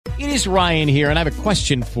It is Ryan here, and I have a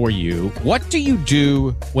question for you. What do you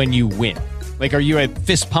do when you win? Like, are you a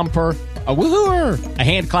fist pumper, a woohooer, a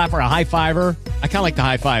hand clapper, a high fiver? I kind of like the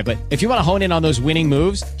high five, but if you want to hone in on those winning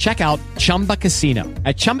moves, check out Chumba Casino.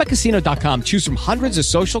 At ChumbaCasino.com, choose from hundreds of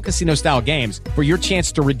social casino-style games for your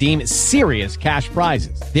chance to redeem serious cash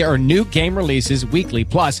prizes. There are new game releases weekly,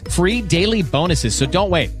 plus free daily bonuses. So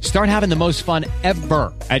don't wait. Start having the most fun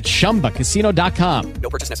ever at ChumbaCasino.com. No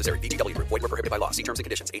purchase necessary. VGW Group. Void where prohibited by law. See terms and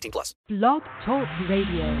conditions. 18 plus. Blog Talk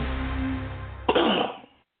Radio.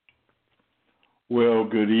 Well,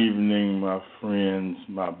 good evening, my friends,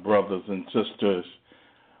 my brothers and sisters.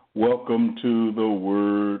 Welcome to the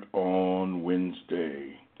Word on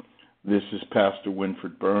Wednesday. This is Pastor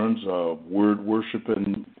Winfred Burns of Word Worship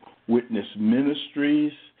and Witness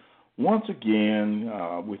Ministries, once again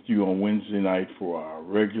with you on Wednesday night for our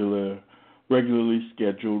regularly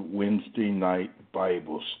scheduled Wednesday night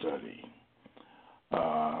Bible study.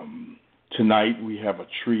 Tonight we have a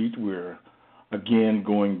treat. We're again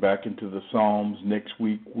going back into the Psalms. Next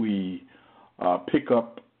week we pick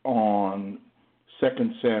up on 2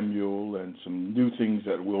 Samuel and some new things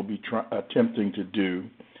that we'll be attempting to do.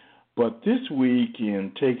 But this week,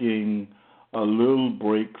 in taking a little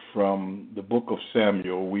break from the book of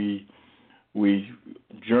Samuel, we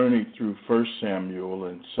journeyed through 1 Samuel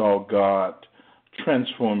and saw God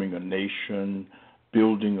transforming a nation,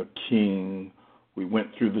 building a king. We went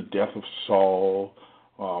through the death of Saul,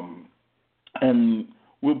 and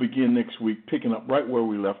we'll begin next week picking up right where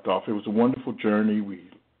we left off. It was a wonderful journey. We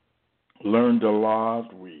learned a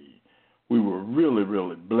lot. We were really,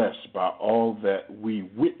 really blessed by all that we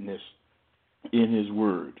witnessed in His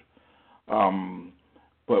Word.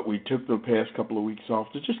 But we took the past couple of weeks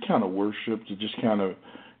off to just kind of worship, to just kind of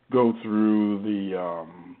go through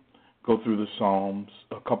the Psalms,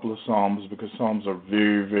 a couple of Psalms, because Psalms are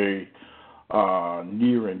very, very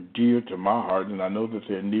near and dear to my heart, and I know that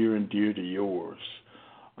they're near and dear to yours.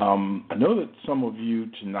 I know that some of you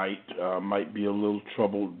tonight might be a little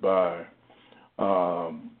troubled by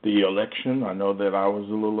the election. I know that I was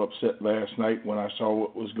a little upset last night when I saw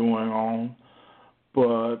what was going on,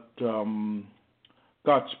 but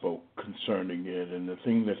God spoke concerning it, and the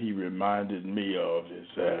thing that He reminded me of is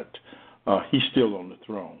that He's still on the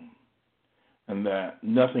throne, and that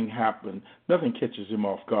nothing catches Him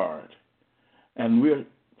off guard. And we're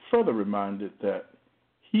further reminded that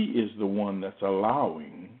He is the one that's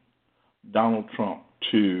allowing Donald Trump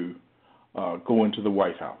to go into the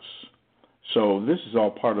White House. So this is all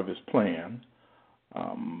part of His plan.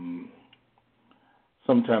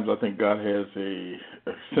 Sometimes I think God has a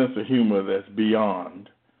sense of humor that's beyond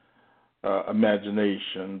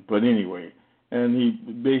imagination. But anyway, and He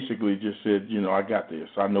basically just said, I got this.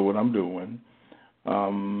 I know what I'm doing.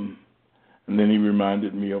 And then He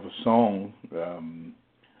reminded me of a song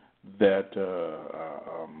that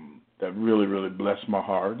really, really blessed my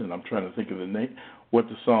heart, and I'm trying to think of the name, what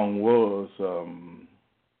the song was.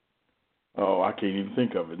 I can't even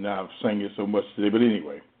think of it now. I've sang it so much today. But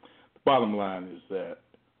anyway, the bottom line is that,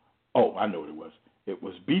 I know what it was. It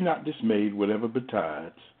was, "Be not dismayed, whatever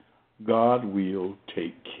betides, God will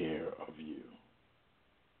take care of you.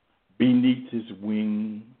 Beneath His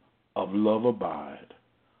wing of love abide,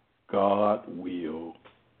 God will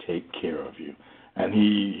take care of you." And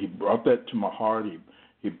he brought that to my heart.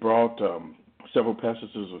 He brought several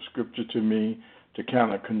passages of Scripture to me to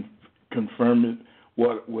kind of confirm it,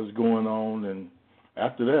 what was going on. And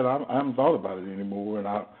after that, I haven't thought about it anymore. And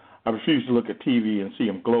I refuse to look at TV and see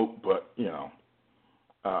Him gloat, but,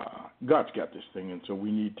 God's got this thing. And so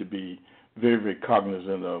we need to be very, very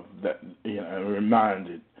cognizant of that, and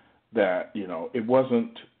reminded that, it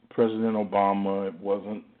wasn't President Obama, it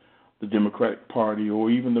wasn't the Democratic Party or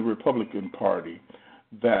even the Republican Party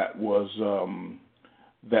that was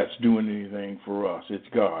that's doing anything for us. It's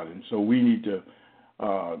God. And so we need to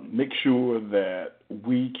make sure that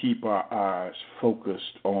we keep our eyes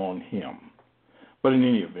focused on Him. But in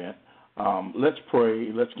any event, let's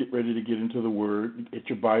pray. Let's get ready to get into the Word. Get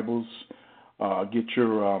your Bibles. Get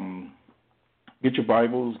your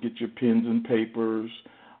Bibles. Get your pens and papers.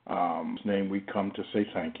 In His name we come to say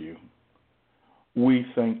thank you. We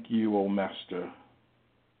thank you, O Master,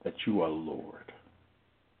 that you are Lord.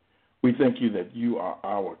 We thank you that you are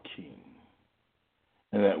our King,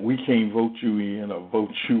 and that we can't vote you in or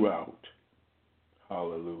vote you out.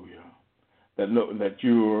 Hallelujah. That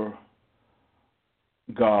you're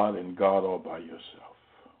God and God all by yourself.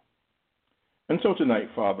 And so tonight,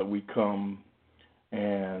 Father, we come,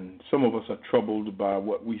 and some of us are troubled by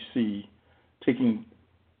what we see taking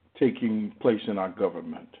place in our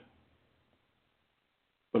government.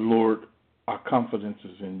 But Lord, our confidence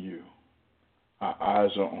is in you. Our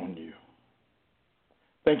eyes are on you.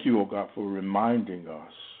 Thank you, O God, for reminding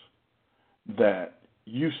us that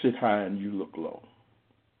you sit high and you look low,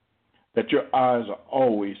 that your eyes are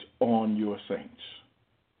always on your saints,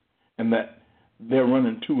 and that they're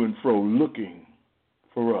running to and fro looking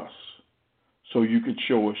for us so you could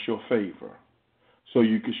show us your favor, so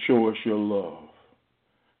you could show us your love,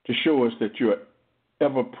 to show us that you're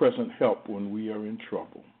ever-present help when we are in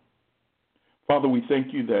trouble. Father, we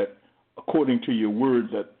thank you that according to your word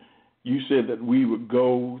that you said that we would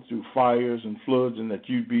go through fires and floods and that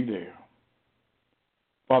you'd be there.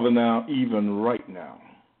 Father, now, even right now,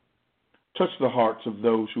 touch the hearts of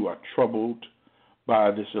those who are troubled by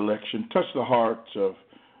this election. Touch the hearts of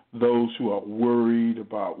those who are worried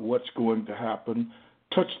about what's going to happen.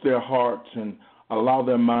 Touch their hearts and allow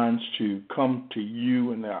their minds to come to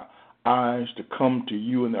you and their eyes to come to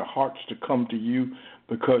you and their hearts to come to you,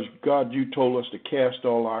 because, God, you told us to cast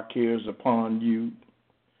all our cares upon you.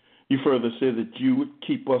 You further said that you would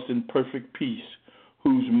keep us in perfect peace,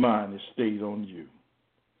 whose mind is stayed on you.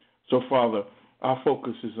 So, Father, our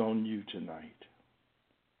focus is on you tonight.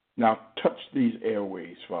 Now touch these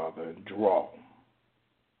airways, Father, and draw.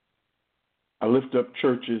 I lift up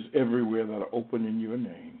churches everywhere that are open in your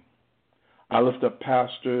name. I lift up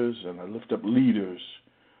pastors and I lift up leaders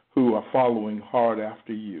who are following hard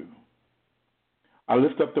after you. I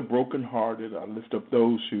lift up the brokenhearted. I lift up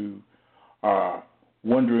those who are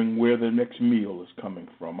wondering where their next meal is coming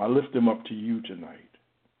from. I lift them up to you tonight.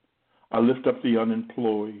 I lift up the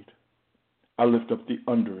unemployed. I lift up the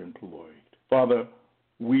underemployed. Father,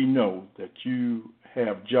 we know that you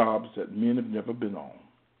have jobs that men have never been on.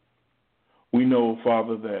 We know,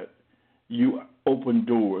 Father, that you open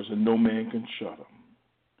doors and no man can shut them.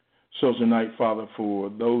 So tonight, Father, for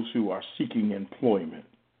those who are seeking employment,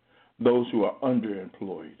 those who are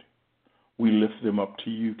underemployed, we lift them up to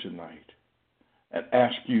you tonight and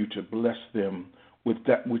ask you to bless them with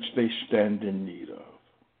that which they stand in need of.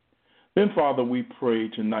 Then, Father, we pray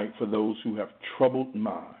tonight for those who have troubled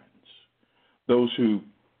minds, those who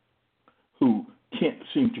can't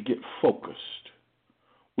seem to get focused.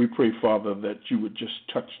 We pray, Father, that you would just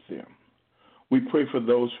touch them. We pray for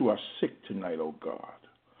those who are sick tonight, oh God.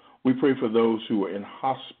 We pray for those who are in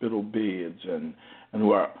hospital beds and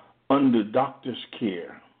who are under doctor's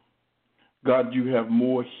care. God, you have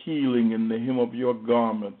more healing in the hem of your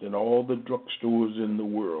garment than all the drugstores in the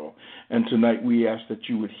world. And tonight we ask that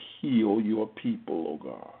you would heal your people, oh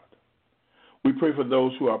God. We pray for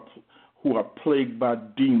those who are plagued by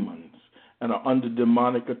demons and are under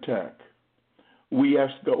demonic attack. We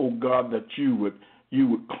ask, oh God, that you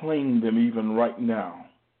would claim them even right now.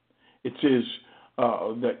 It says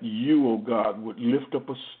that you, oh God, would lift up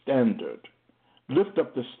a standard. Lift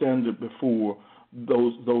up the standard before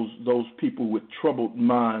those people with troubled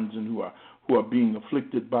minds and who are being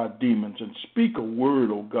afflicted by demons, and speak a word,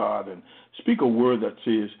 oh God, and speak a word that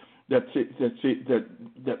says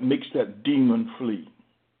that makes that demon flee.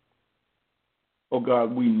 Oh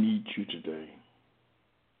God, we need you today.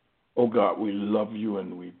 Oh God, we love you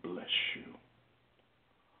and we bless you.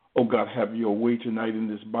 Oh God, have your way tonight in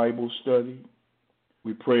this Bible study.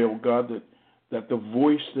 We pray, oh God, that the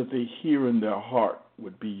voice that they hear in their heart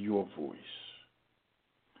would be your voice,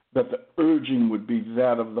 that the urging would be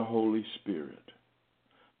that of the Holy Spirit,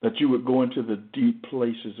 that you would go into the deep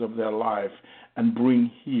places of their life and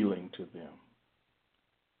bring healing to them.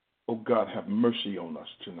 Oh God, have mercy on us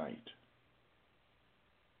tonight.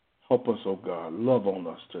 Help us, oh God. Love on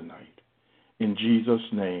us tonight. In Jesus'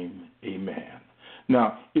 name, amen.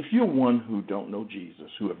 Now, if you're one who don't know Jesus,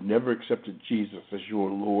 who have never accepted Jesus as your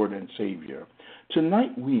Lord and Savior,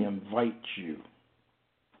 tonight we invite you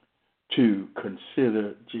to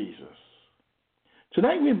consider Jesus.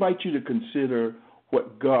 Tonight we invite you to consider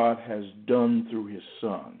what God has done through his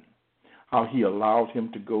Son, how he allowed him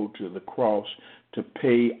to go to the cross to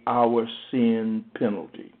pay our sin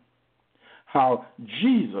penalty, how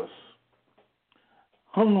Jesus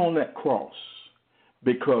hung on that cross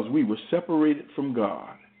because we were separated from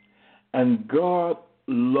God, and God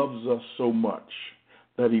loves us so much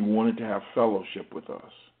that he wanted to have fellowship with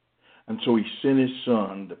us. And so he sent his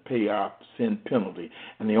Son to pay our sin penalty.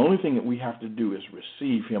 And the only thing that we have to do is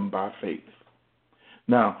receive him by faith.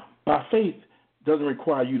 Now, by faith doesn't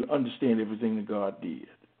require you to understand everything that God did.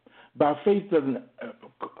 By faith doesn't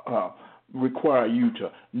require you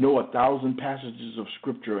to know 1,000 passages of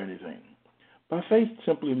Scripture or anything. By faith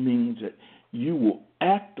simply means that you will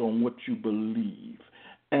act on what you believe.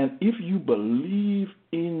 And if you believe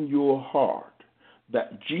in your heart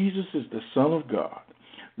that Jesus is the Son of God,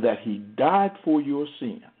 that he died for your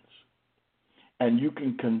sins, and you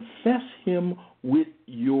can confess him with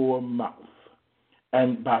your mouth,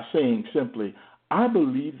 And by saying simply, I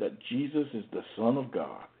believe that Jesus is the Son of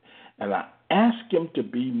God, and I ask him to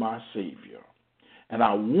be my Savior, and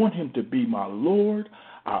I want him to be my Lord.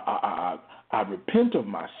 I repent of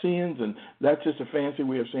my sins, and that's just a fancy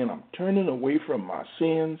way of saying I'm turning away from my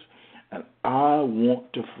sins, and I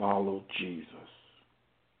want to follow Jesus.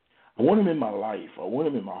 I want him in my life. I want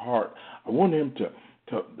him in my heart. I want him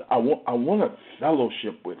I want a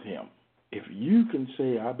fellowship with him. If you can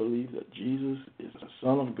say, I believe that Jesus is the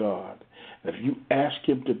Son of God, if you ask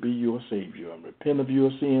him to be your Savior and repent of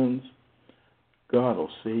your sins, God will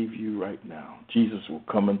save you right now. Jesus will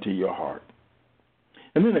come into your heart.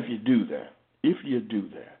 And then if you do that,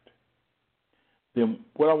 then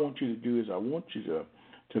what I want you to do is I want you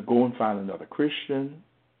to go and find another Christian.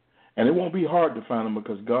 And it won't be hard to find them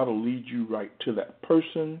because God will lead you right to that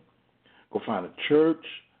person. Go find a church.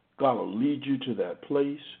 God will lead you to that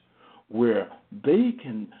place where they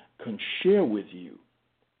can share with you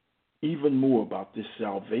even more about this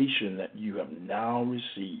salvation that you have now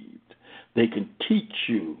received. They can teach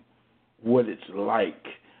you what it's like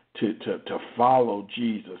to follow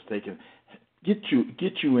Jesus. They can get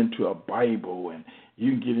you into a Bible, and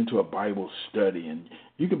you can get into a Bible study, and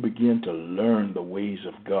you can begin to learn the ways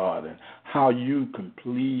of God and how you can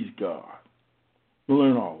please God. You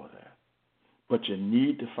learn all of that. But you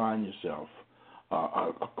need to find yourself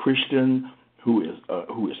a Christian who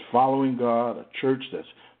is following God, a church that's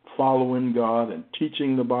following God and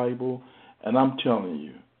teaching the Bible, and I'm telling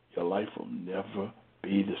you, your life will never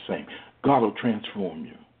be the same. God will transform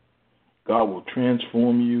you. God will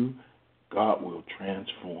transform you. God will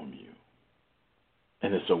transform you.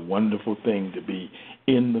 And it's a wonderful thing to be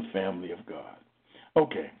in the family of God.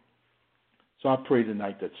 Okay, so I pray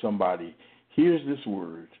tonight that somebody hears this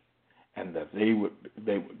word and that they would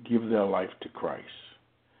give their life to Christ.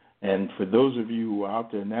 And for those of you who are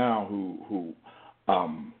out there now who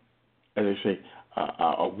as I say,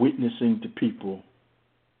 are witnessing to people,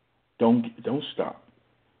 don't stop.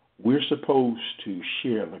 We're supposed to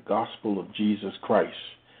share the gospel of Jesus Christ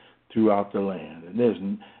throughout the land, and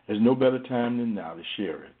there's no better time than now to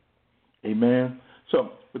share it. Amen.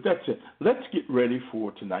 So, with that said, let's get ready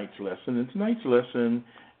for tonight's lesson. And tonight's lesson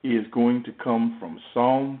is going to come from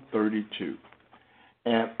Psalm 32,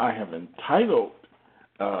 and I have entitled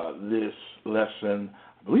this lesson.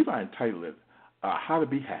 I believe I entitled it "How to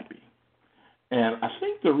Be Happy." And I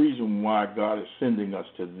think the reason why God is sending us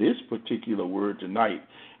to this particular word tonight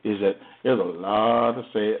is that there's a lot of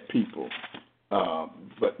sad people,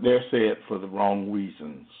 but they're sad for the wrong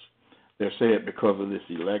reasons. They're sad because of this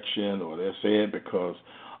election, or they're sad because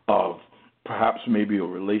of perhaps maybe a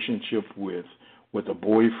relationship with a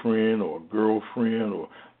boyfriend or a girlfriend, or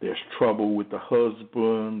there's trouble with the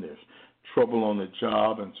husband, there's trouble on the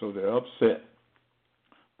job, and so they're upset.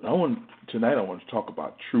 But tonight I want to talk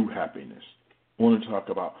about true happiness. I want to talk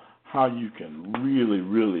about how you can really,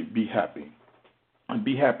 really be happy, and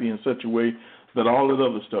be happy in such a way that all that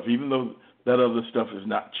other stuff, even though that other stuff is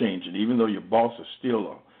not changing, even though your boss is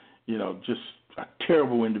still just a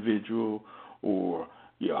terrible individual, or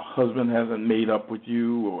your husband hasn't made up with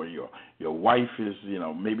you, or your wife is,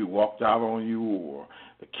 maybe walked out on you, or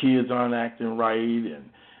the kids aren't acting right, and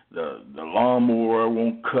the lawnmower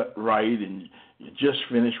won't cut right, and you just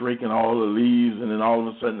finished raking all the leaves, and then all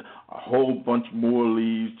of a sudden a whole bunch more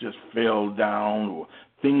leaves just fell down, or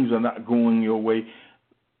things are not going your way.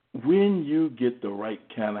 When you get the right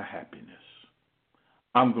kind of happiness,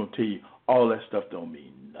 I'm going to tell you, all that stuff don't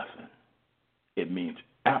mean nothing. It means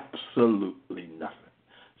absolutely nothing.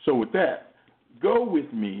 So with that, go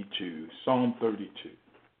with me to Psalm 32.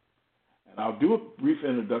 And I'll do a brief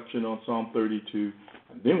introduction on Psalm 32,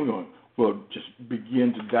 and then we'll just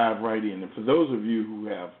begin to dive right in. And for those of you who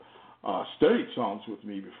have studied Psalms with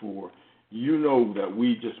me before, you know that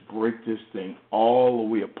we just break this thing all the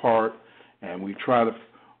way apart, and we try to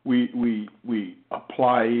we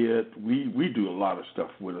apply it. We do a lot of stuff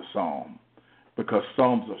with a psalm because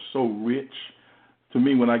psalms are so rich. To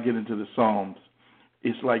me, when I get into the Psalms,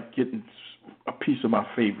 it's like getting a piece of my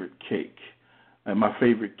favorite cake. And my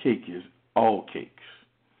favorite cake is all cakes.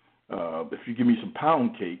 If you give me some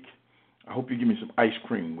pound cake, I hope you give me some ice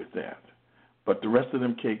cream with that. But the rest of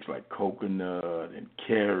them cakes, like coconut and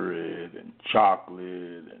carrot and chocolate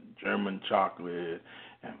and German chocolate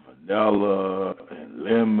and vanilla and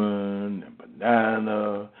lemon and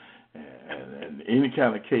banana and any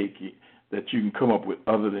kind of cake that you can come up with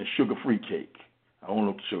other than sugar-free cake. I don't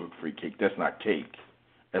know sugar-free cake. That's not cake.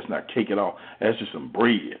 That's not cake at all. That's just some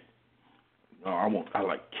bread. No, I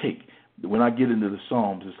like cake. When I get into the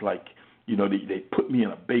Psalms, it's like, they put me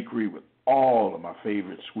in a bakery with all of my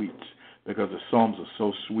favorite sweets. because the Psalms are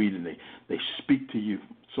so sweet and they speak to you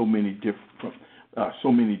so many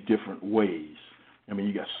different ways. I mean,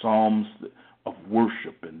 you got Psalms of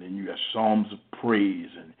worship, and then you got Psalms of praise,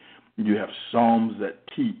 and you have Psalms that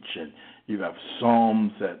teach, and you have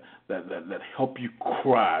Psalms that help you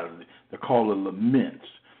cry. They're called laments.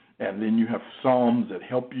 And then you have Psalms that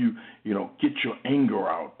help you, get your anger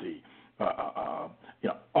out.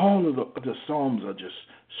 All of the Psalms are just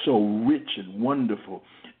so rich and wonderful,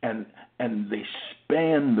 and they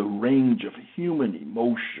span the range of human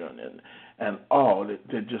emotion, and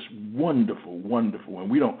they're just wonderful, wonderful.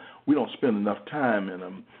 And we don't spend enough time in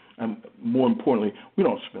them, and more importantly, we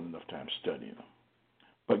don't spend enough time studying them.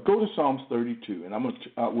 But go to Psalms 32, and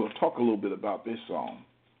we'll talk a little bit about this psalm.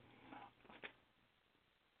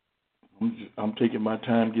 I'm taking my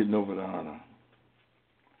time getting over to Anna.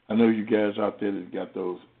 I know you guys out there that got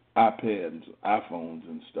those iPads, iPhones,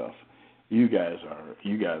 and stuff. You guys are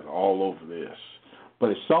all over this.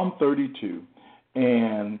 But it's Psalm 32,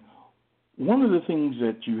 and one of the things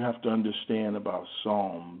that you have to understand about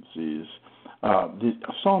Psalms is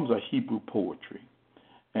Psalms are Hebrew poetry.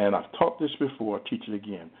 And I've taught this before. I'll teach it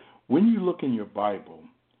again. When you look in your Bible,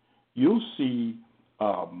 you'll see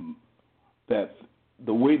that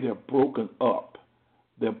the way they're broken up,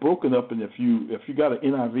 and if you got an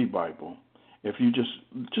NIV Bible, if you just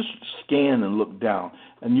scan and look down,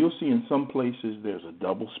 and you'll see in some places there's a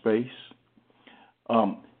double space.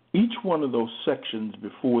 Each one of those sections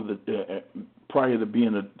prior to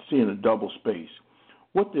seeing a double space,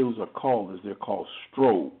 what those are called is they're called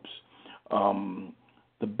strobes.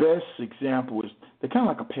 The best example is they're kind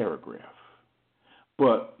of like a paragraph,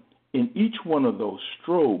 but in each one of those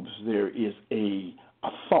strobes there is a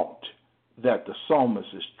thought that the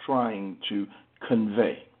psalmist is trying to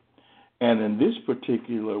convey. And in this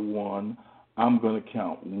particular one, I'm going to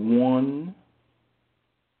count 1,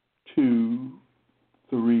 2,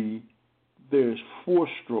 3. There's 4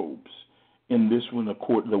 strobes in this one,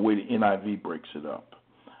 the way the NIV breaks it up.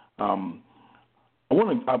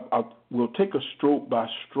 We'll take a strobe by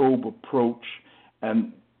strobe approach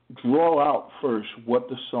and draw out first what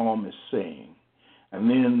the psalm is saying, and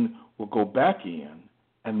then we'll go back in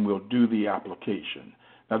and we'll do the application.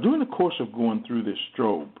 Now, during the course of going through this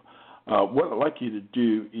strobe, what I'd like you to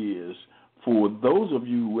do is, for those of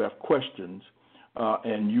you who have questions,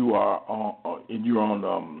 and you're on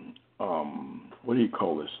what do you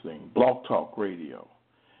call this thing? Blog Talk Radio,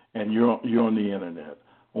 and you're on the internet.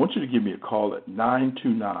 I want you to give me a call at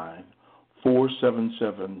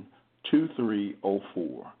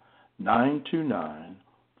 929-477-2304.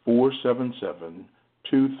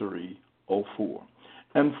 929-477-2304.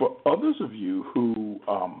 And for others of you who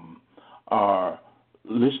are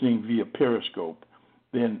listening via Periscope,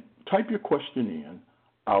 then type your question in.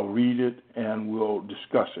 I'll read it and we'll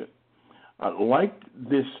discuss it. I'd like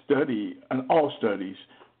this study and all studies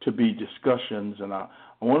to be discussions, and I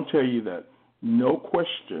want to tell you that no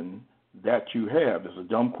question that you have is a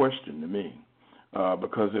dumb question to me,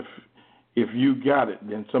 because if you got it,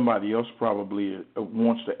 then somebody else probably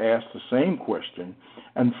wants to ask the same question,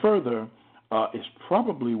 and further, it's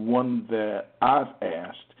probably one that I've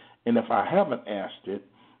asked, and if I haven't asked it,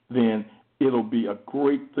 then it'll be a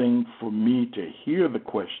great thing for me to hear the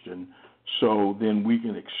question, so then we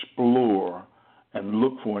can explore and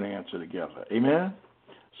look for an answer together. Amen?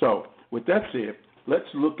 So with that said,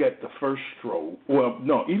 let's look at the first strobe. Well,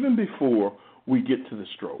 no, even before we get to the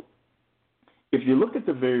strobe. If you look at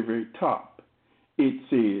the very, very top, it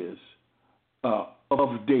says,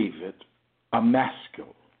 of David, a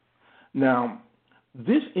maskil. Now,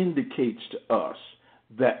 this indicates to us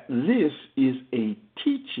that this is a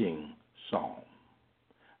teaching psalm.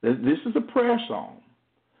 This is a prayer psalm,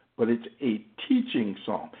 but it's a teaching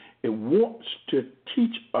psalm. It wants to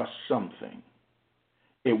teach us something.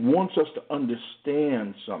 It wants us to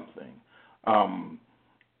understand something. And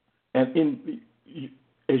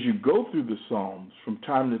as you go through the Psalms from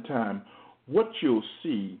time to time, what you'll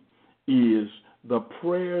see is the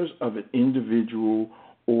prayers of an individual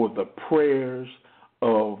or the prayers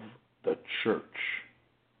of the church.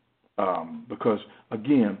 Because,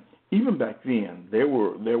 again, even back then, there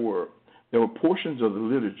were portions of the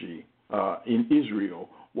liturgy in Israel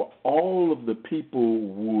where all of the people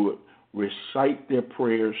would recite their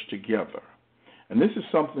prayers together. And this is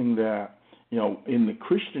something that, in the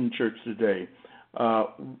Christian church today, the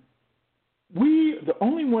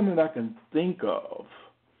only one that I can think of,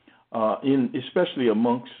 especially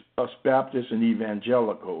amongst us Baptists and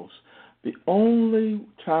evangelicals, the only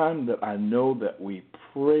time that I know that we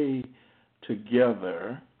pray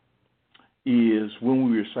together is when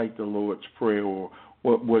we recite the Lord's Prayer, or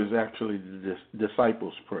what was actually the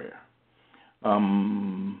disciples' prayer.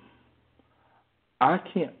 I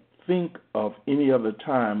can't think of any other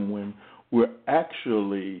time when we're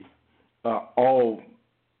actually all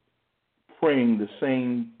praying the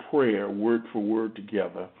same prayer, word for word,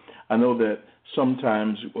 together. I know that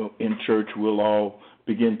sometimes in church we'll all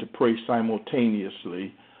begin to pray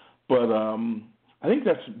simultaneously, but I think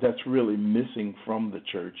that's really missing from the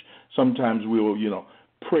church. Sometimes we'll,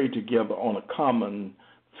 pray together on a common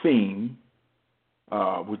theme,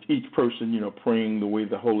 with each person, praying the way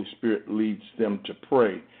the Holy Spirit leads them to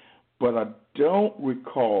pray. But I don't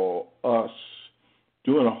recall us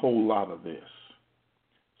doing a whole lot of this.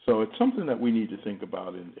 So it's something that we need to think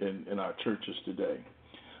about in our churches today.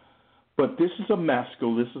 But this is a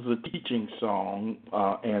maskil, this is a teaching song,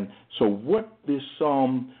 and so what this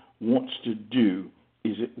psalm wants to do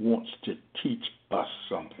is it wants to teach us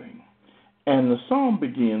something. And the psalm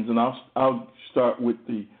begins, and I'll start with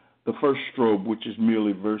the first strobe, which is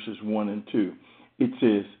merely verses 1 and 2. It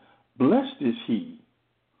says, "Blessed is he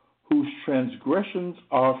whose transgressions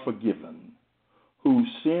are forgiven, whose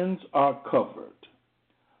sins are covered.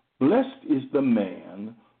 Blessed is the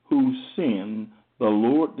man whose sin the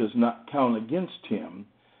Lord does not count against him,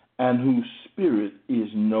 and whose spirit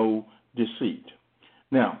is no deceit."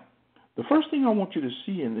 Now, the first thing I want you to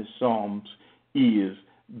see in this Psalms is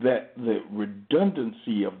that the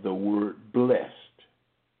redundancy of the word blessed.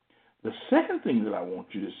 The second thing that I want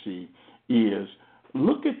you to see is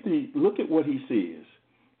look at what he says.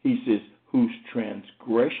 He says, "Whose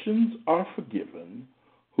transgressions are forgiven,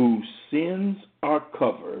 whose sins are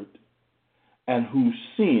covered, and whose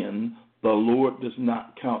sin the Lord does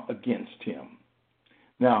not count against him."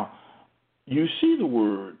 Now, you see the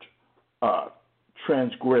word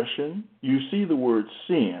transgression, you see the word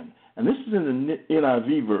sin, and this is in the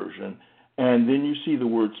NIV version, and then you see the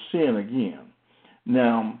word sin again.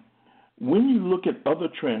 Now, when you look at other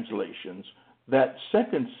translations, that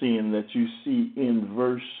second sin that you see in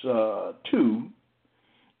verse 2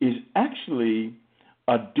 is actually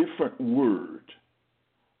a different word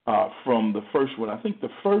from the first one. I think the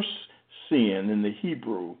first sin in the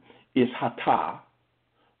Hebrew is hatah,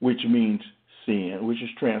 which means sin, which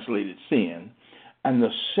is translated sin. And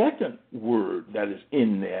the second word that is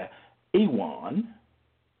in there, awan,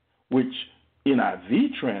 which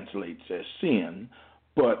NIV translates as sin,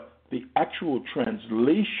 but the actual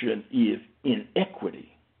translation is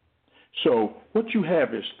inequity. So what you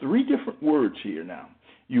have is three different words here now.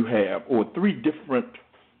 You have, or three different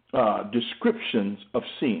descriptions of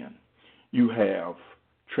sin. You have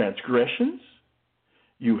transgressions,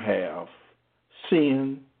 you have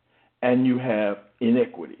sin, and you have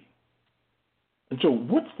inequity. And so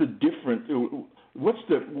what's the difference?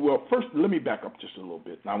 Well, first, let me back up just a little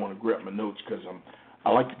bit. I want to grab my notes because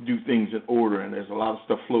I like to do things in order, and there's a lot of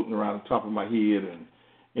stuff floating around the top of my head, and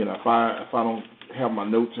if I don't have my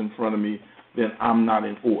notes in front of me, then I'm not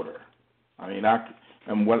in order. I mean,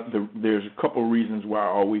 there's a couple of reasons why I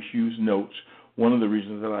always use notes. One of the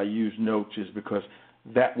reasons that I use notes is because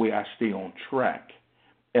that way I stay on track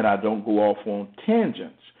and I don't go off on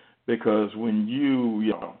tangents. Because when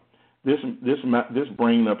this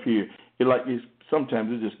brain up here,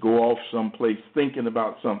 sometimes it just go off someplace thinking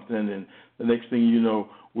about something, and the next thing you know,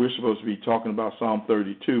 we're supposed to be talking about Psalm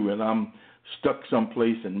 32, and I'm stuck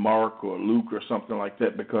someplace in Mark or Luke or something like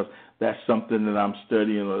that because that's something that I'm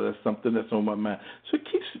studying or that's something that's on my mind. So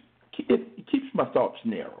it keeps my thoughts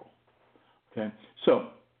narrow. Okay, so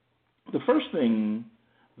the first thing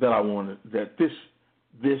that I wanted that this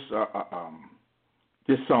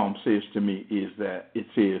psalm says to me is that it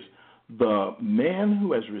says, "The man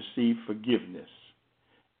who has received forgiveness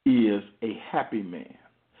is a happy man."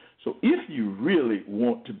 So if you really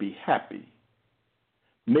want to be happy,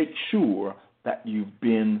 make sure that you've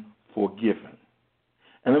been forgiven.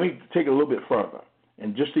 And let me take it a little bit further,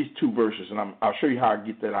 and just these two verses, and I'll show you how I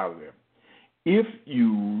get that out of there. If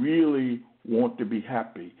you really want to be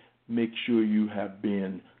happy, make sure you have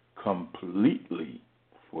been completely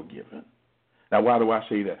forgiven. Now, why do I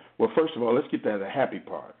say that? Well, first of all, let's get to the happy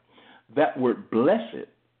part. That word blessed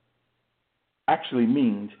actually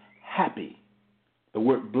means happy. The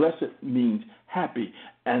word blessed means happy.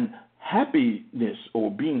 And happiness or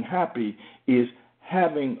being happy is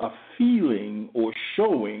having a feeling or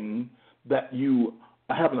showing that you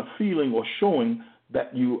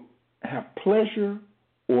have pleasure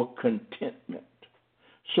or contentment.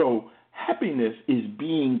 So happiness is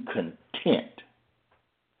being content.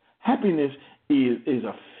 Happiness is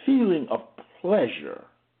a feeling of pleasure.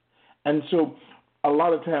 And so a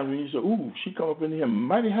lot of times when you say, "Ooh, she come up in here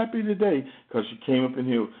mighty happy today," because she came up in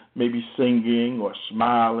here maybe singing or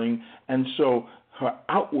smiling. And so her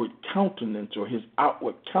outward countenance or his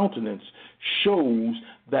outward countenance shows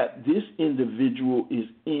that this individual is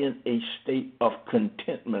in a state of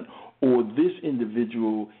contentment or this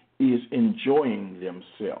individual is enjoying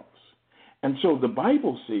themselves. And so the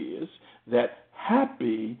Bible says that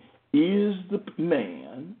happy is the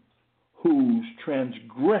man whose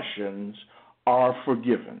transgressions are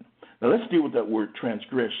forgiven. Now let's deal with that word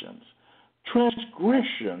transgressions.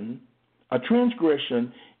 A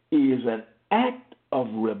transgression is an act of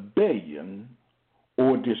rebellion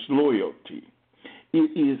or disloyalty.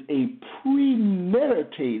 It is a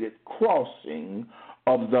premeditated crossing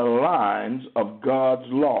of the lines of God's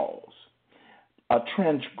laws. A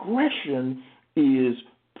transgression is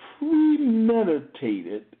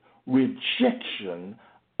premeditated rejection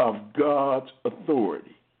of God's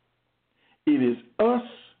authority. It is us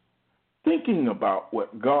thinking about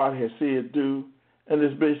what God has said do, and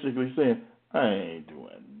it's basically saying, I ain't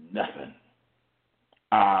doing nothing.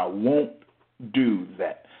 I won't do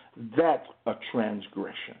that. That's a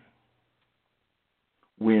transgression.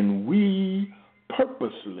 When we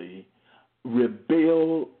purposely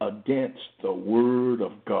rebel against the word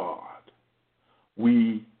of God,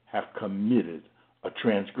 we have committed a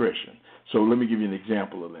transgression. So let me give you an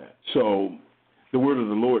example of that. So the word of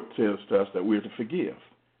the Lord says to us that we're to forgive,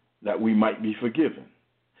 that we might be forgiven.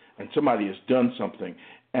 And somebody has done something,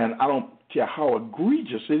 and I don't care how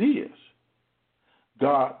egregious it is,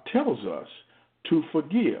 God tells us to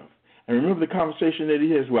forgive. And remember the conversation that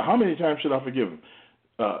he has, well, how many times should I forgive him?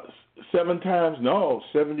 7 times? No,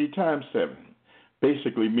 70 times 7.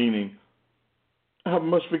 Basically meaning, how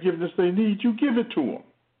much forgiveness they need, you give it to them.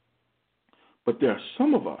 But there are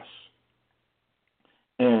some of us,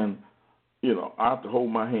 and, I have to hold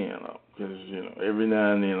my hand up because, every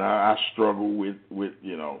now and then I struggle with,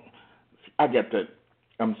 I get that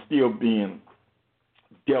I'm still being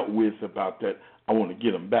dealt with about that. I want to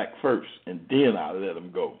get them back first, and then I let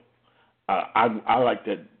them go. I like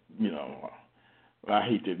that, I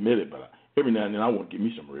hate to admit it, but every now and then I want to get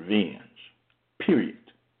me some revenge, period.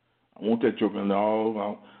 I want that joke,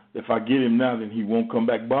 no, if I get him now, then he won't come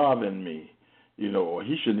back bothering me, or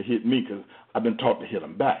he shouldn't have hit me because I've been taught to hit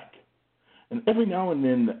him back. And every now and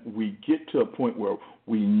then we get to a point where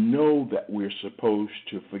we know that we're supposed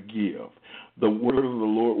to forgive. The word of the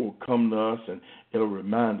Lord will come to us, and it'll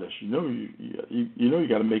remind us, you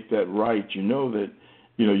got to make that right. You know that,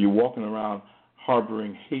 you're walking around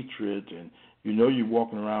harboring hatred, and you're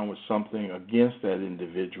walking around with something against that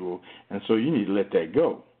individual, and so you need to let that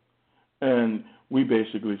go. And we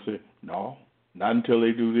basically say, no, not until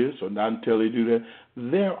they do this or not until they do that.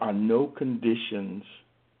 There are no conditions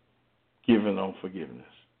given on forgiveness.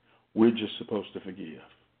 We're just supposed to forgive.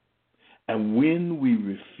 And when we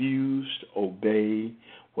refuse to obey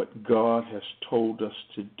what God has told us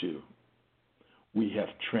to do, we have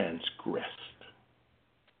transgressed.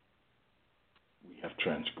 We have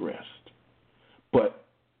transgressed. But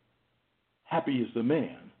happy is the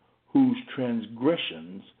man whose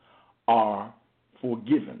transgressions are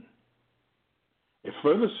forgiven. It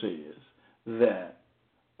further says that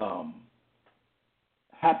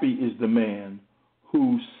happy is the man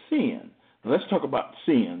whose sin. Now let's talk about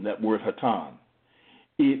sin, that word hatan.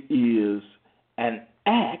 It is an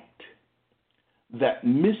act that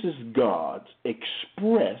misses God's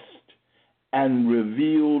expressed and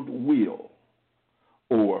revealed will,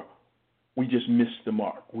 or we just miss the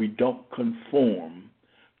mark. We don't conform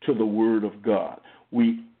to the word of God.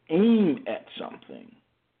 We aim at something,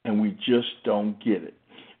 and we just don't get it.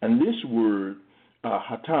 And this word,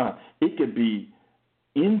 hatan, it could be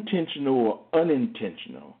intentional or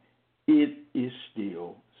unintentional. It is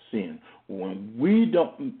still sin. When we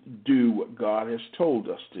don't do what God has told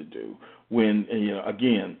us to do, when,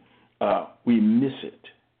 again, we miss it.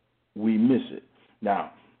 We miss it.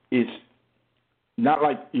 Now, it's not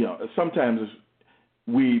like, sometimes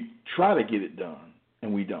we try to get it done,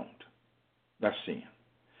 and we don't. That's sin.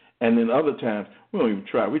 And then other times, we don't even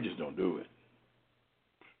try. We just don't do it.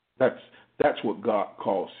 That's what God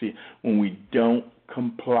calls sin, when we don't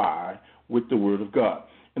comply with the word of God.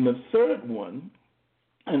 And the third one,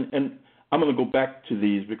 and I'm going to go back to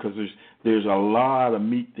these because there's a lot of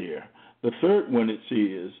meat there. The third one it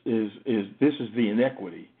says is this is the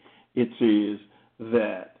inequity. It says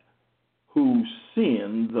that whose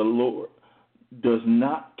sin the Lord does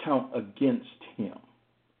not count against him.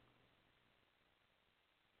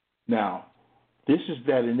 Now, this is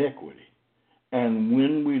that inequity. And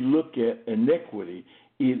when we look at inequity,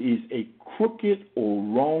 it is a crooked or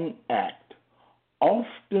wrong act,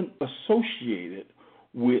 often associated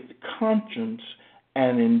with conscience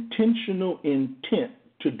and intentional intent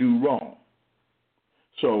to do wrong.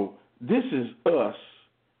 So This is us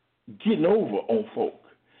getting over on folk.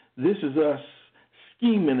 This is us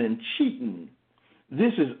scheming and cheating.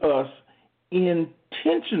 This is us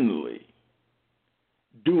intentionally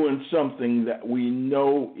doing something that we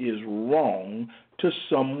know is wrong to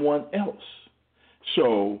someone else.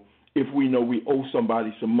 So if we know we owe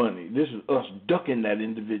somebody some money, this is us ducking that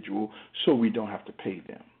individual so we don't have to pay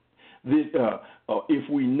them. If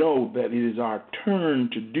we know that it is our turn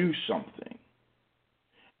to do something,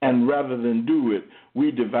 and rather than do it,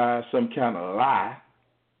 we devise some kind of lie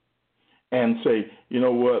and say, you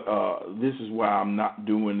know what, this is why I'm not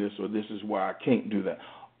doing this, or this is why I can't do that.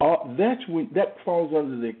 That falls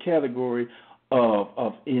under the category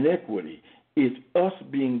of inequity. It's us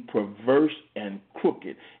being perverse and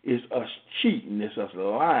crooked. It's us cheating. It's us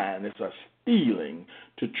lying. It's us stealing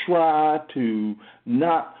to try to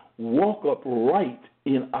not walk upright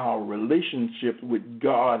in our relationship with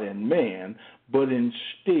God and man, but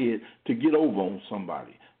instead to get over on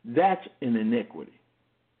somebody. That's an inequity.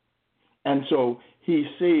 And so he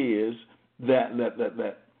says that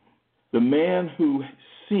the man who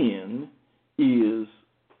sin is,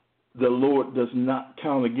 the Lord does not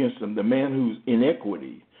count against him. The man who's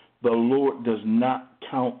inequity, the Lord does not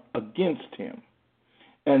count against him.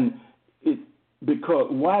 And because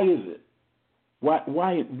why is it?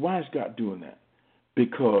 Why is God doing that?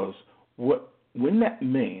 Because when that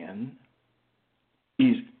man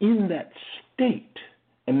is in that state,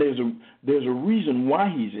 and there's a reason why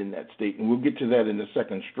he's in that state, and we'll get to that in the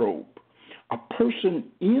second strobe. A person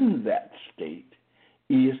in that state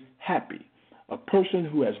is happy. A person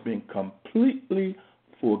who has been completely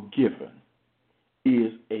forgiven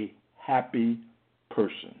is a happy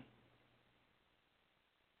person.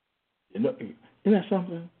 Isn't that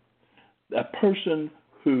something? A person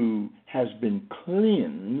who has been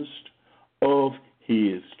cleansed of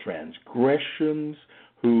his transgressions,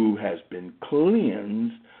 who has been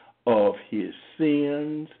cleansed of his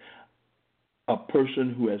sins, a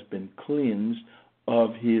person who has been cleansed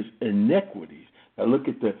of his iniquities. Now look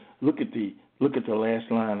at the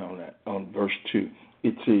last line on that, on verse 2.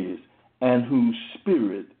 It says, and whose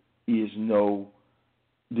spirit is no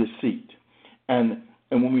deceit. And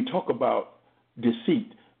when we talk about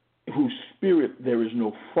deceit, whose spirit there is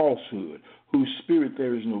no falsehood, whose spirit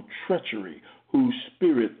there is no treachery, whose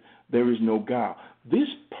spirit there is no guile. This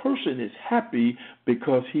person is happy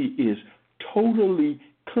because he is totally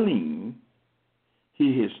clean.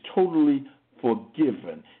 He is totally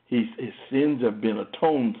forgiven. His sins have been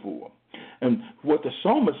atoned for. And what the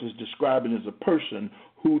psalmist is describing is a person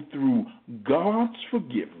who, through God's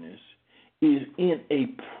forgiveness, is in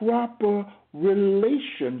a proper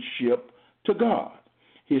relationship to God.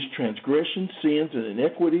 His transgressions, sins, and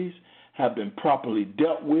inequities have been properly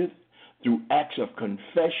dealt with through acts of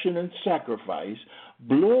confession and sacrifice.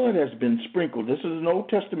 Blood has been sprinkled. This is an Old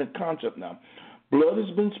Testament concept now. Blood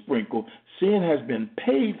has been sprinkled. Sin has been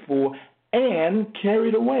paid for and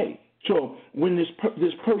carried away. So when this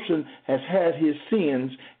person has had his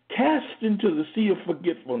sins cast into the sea of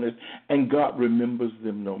forgetfulness, and God remembers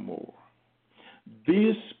them no more,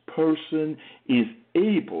 this person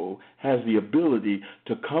has the ability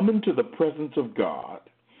to come into the presence of God,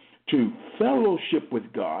 to fellowship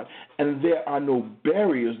with God, and there are no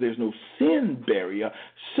barriers, there's no sin barrier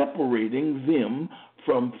separating them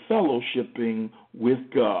from fellowshipping with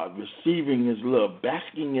God, receiving his love,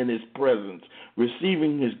 basking in his presence,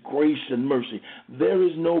 receiving his grace and mercy. There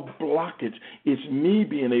is no blockage. It's me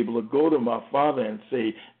being able to go to my Father and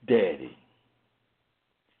say, Daddy.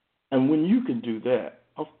 And when you can do that,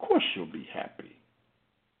 of course you'll be happy.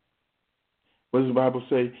 What does the Bible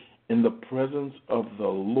say? In the presence of the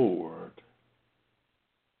Lord.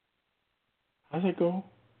 How's it go?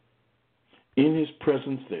 In his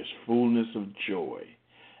presence there's fullness of joy,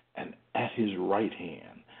 and at his right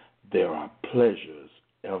hand there are pleasures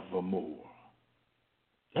evermore.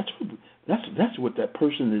 That's what that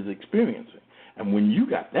person is experiencing. And when you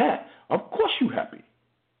got that, of course you're happy.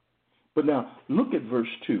 But now look at verse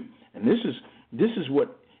 2. And this is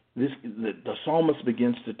what the psalmist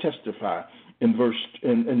begins to testify in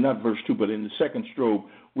not verse 2, but in the second strobe,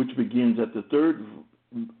 which begins at the third.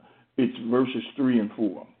 It's verses 3 and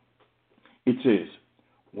 4. It says,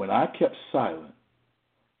 when I kept silent,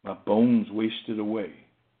 my bones wasted away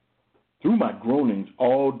through my groanings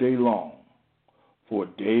all day long. For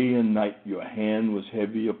day and night your hand was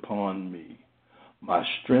heavy upon me. My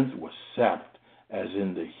strength was sapped as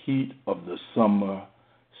in the heat of the summer.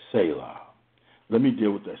 Selah. Let me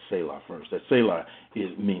deal with that Selah first. That Selah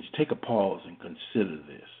means take a pause and consider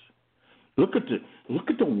this. Look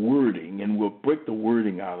at the wording, and we'll break the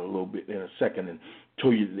wording out a little bit in a second and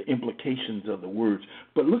told you the implications of the words.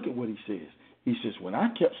 But look at what he says. He says, when I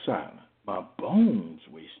kept silent, my bones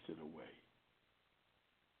wasted away.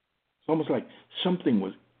 It's almost like something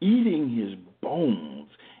was eating his bones,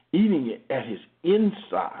 eating it at his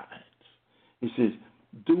insides. He says,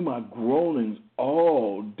 do my groanings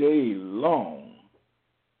all day long.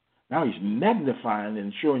 Now he's magnifying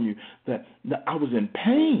and showing you that I was in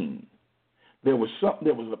pain. There was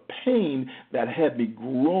a pain that had me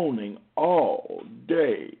groaning all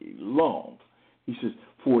day long. He says,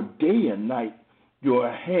 for day and night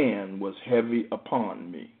your hand was heavy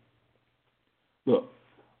upon me. Look,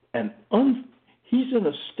 he's in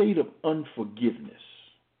a state of unforgiveness.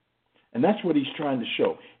 And that's what he's trying to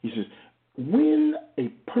show. He says, when a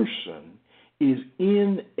person is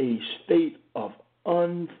in a state of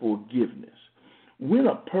unforgiveness, when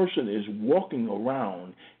a person is walking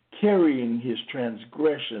around carrying his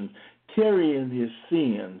transgressions, carrying his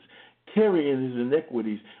sins, carrying his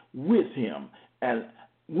iniquities with him, and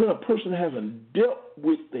when a person hasn't dealt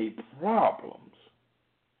with their problems,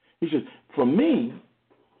 he says, for me,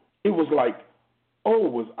 it was like, oh,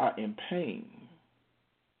 was I in pain?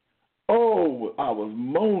 Oh, I was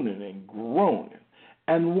moaning and groaning.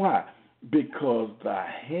 And why? Because the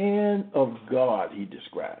hand of God, he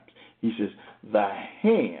describes. He says, the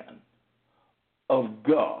hand of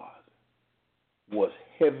God was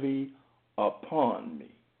heavy upon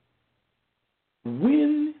me.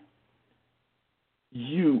 When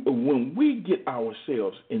we get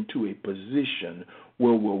ourselves into a position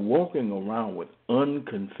where we're walking around with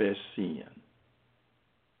unconfessed sin,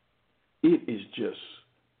 it is just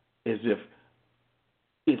as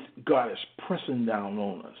if God is pressing down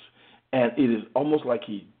on us. And it is almost like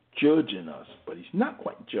he's judging us, but he's not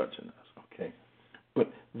quite judging us, okay?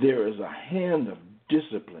 But there is a hand of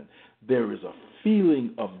discipline. There is a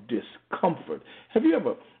feeling of discomfort. Have you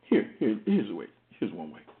ever, here's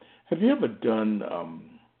one way. Have you ever done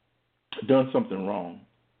something wrong,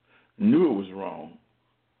 knew it was wrong,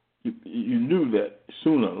 you knew that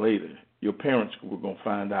sooner or later your parents were going to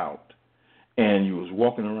find out, and you was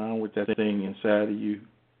walking around with that thing inside of you,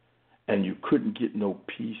 and you couldn't get no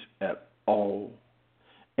peace at all,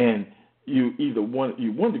 and you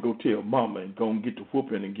wanted to go tell mama and go and get the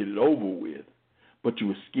whooping and get it over with, but you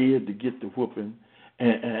were scared to get the whooping,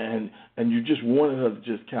 and you just wanted her to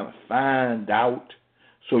just kind of find out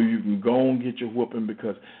so you can go and get your whooping,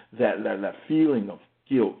 because that feeling of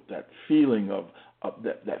guilt, that feeling of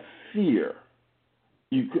that fear,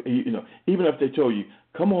 you know, even if they told you,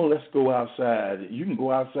 come on, let's go outside, you can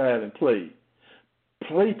go outside and play.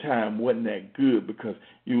 Playtime wasn't that good because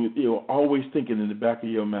you were always thinking in the back of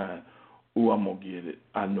your mind, oh, I'm going to get it.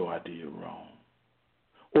 I know I did wrong.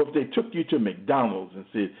 Or if they took you to McDonald's and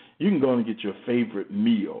said, you can go and get your favorite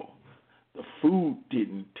meal, the food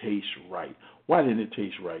didn't taste right. Why didn't it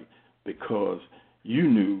taste right? Because you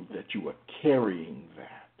knew that you were carrying that.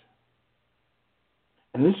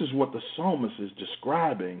 And this is what the psalmist is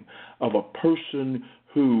describing of a person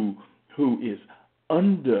who is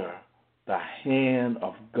under the hand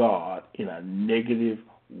of God in a negative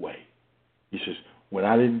way. He says, when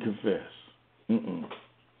I didn't confess,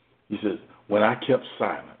 he says, when I kept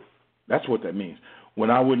silent, that's what that means. When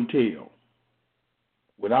I wouldn't tell,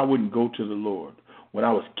 when I wouldn't go to the Lord, when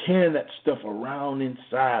I was carrying that stuff around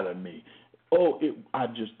inside of me, I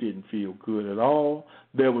just didn't feel good at all.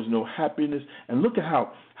 There was no happiness. And look at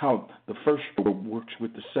how the first stroke works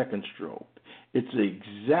with the second stroke. It's the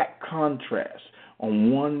exact contrast.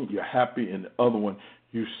 On one, you're happy, and the other one,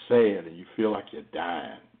 you're sad, and you feel like you're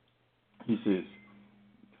dying. He says,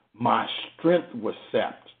 my strength was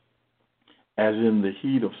sapped as in the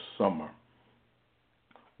heat of summer.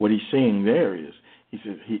 What he's saying there is,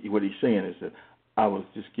 what he's saying is that I was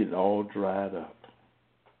just getting all dried up.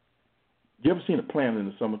 You ever seen a plant in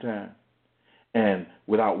the summertime and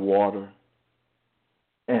without water,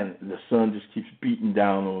 and the sun just keeps beating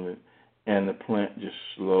down on it, and the plant just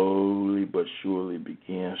slowly but surely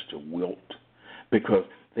begins to wilt because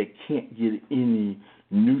they can't get any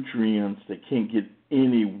nutrients, they can't get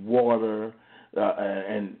any water,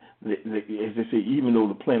 and as they say, even though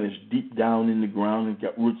the plant is deep down in the ground and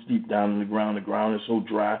got roots deep down in the ground is so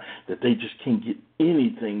dry that they just can't get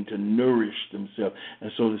anything to nourish themselves.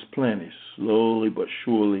 And so this plant is slowly but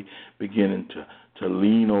surely beginning to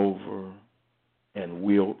lean over and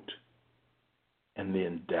wilt and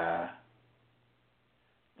then die.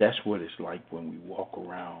 That's what it's like when we walk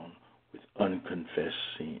around with unconfessed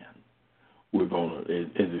sin. We're going to, as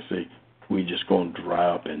they say, we're just going to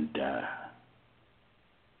dry up and die.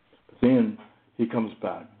 But then he comes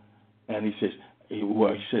back and he says,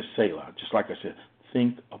 Selah, just like I said,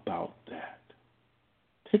 think about that.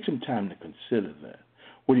 Take some time to consider that.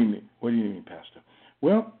 What do you mean? What do you mean, Pastor?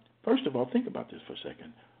 Well, first of all, think about this for a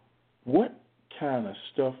second. What kind of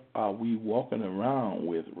stuff are we walking around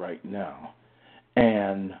with right now,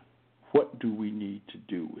 and what do we need to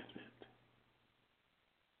do with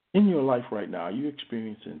it? In your life right now, are you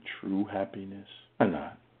experiencing true happiness or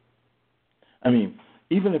not? I mean,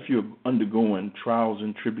 even if you're undergoing trials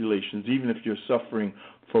and tribulations, even if you're suffering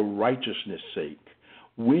for righteousness' sake,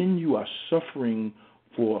 when you are suffering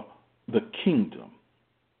for the kingdom,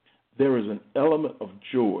 there is an element of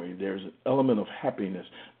joy, there's an element of happiness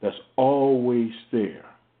that's always there.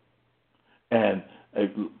 And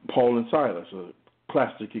Paul and Silas, a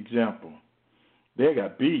classic example, they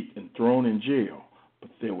got beat and thrown in jail, but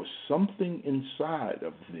there was something inside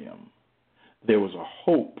of them. There was a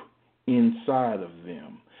hope inside of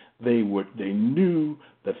them. They knew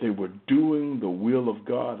that they were doing the will of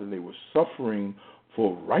God, and they were suffering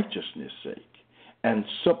for righteousness' sake. And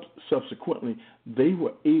subsequently, they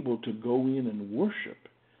were able to go in and worship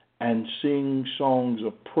and sing songs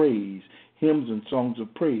of praise, hymns and songs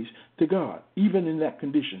of praise to God, even in that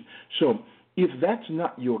condition. So if that's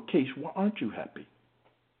not your case, why aren't you happy?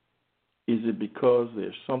 Is it because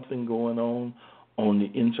there's something going on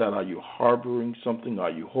the inside? Are you harboring something?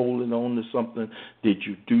 Are you holding on to something? Did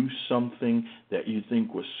you do something that you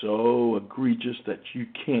think was so egregious that you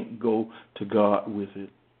can't go to God with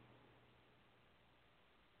it?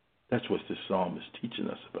 That's what this psalm is teaching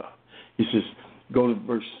us about. He says, go to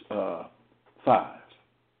verse 5.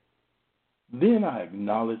 Then I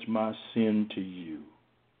acknowledged my sin to you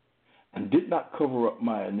and did not cover up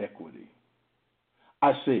my iniquity.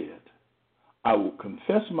 I said, I will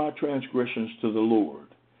confess my transgressions to the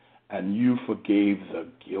Lord, and you forgave the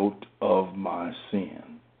guilt of my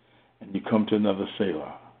sin. And you come to another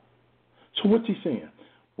Selah. So what's he saying?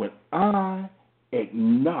 When I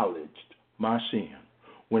acknowledged my sin,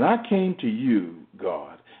 when I came to you,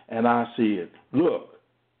 God, and I said, look,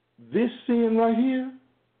 this sin right here,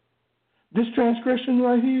 this transgression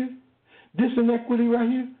right here, this inequity right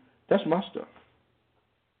here, that's my stuff.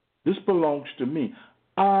 This belongs to me.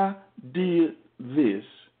 I did this,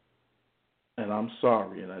 and I'm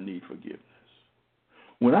sorry, and I need forgiveness.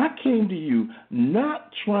 When I came to you,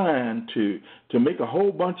 not trying to make a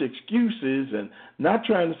whole bunch of excuses and not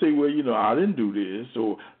trying to say, well, I didn't do this,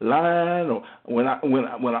 or lying, or when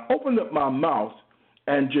I opened up my mouth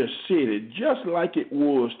and just said it just like it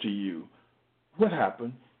was to you, what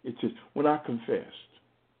happened? It says, when I confessed,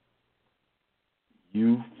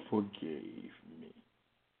 you forgave me.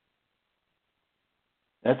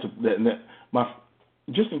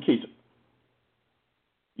 Just in case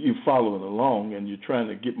you're following along and you're trying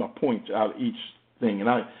to get my points out of each thing, and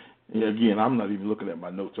I'm not even looking at my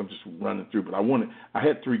notes. I'm just running through. But I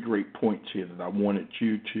had 3 great points here that I wanted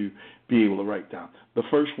you to be able to write down. The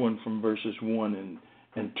first one from verses 1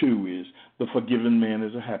 and 2 is the forgiven man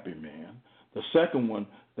is a happy man. The second one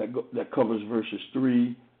that covers verses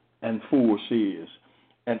 3 and 4 says,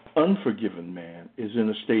 an unforgiven man is in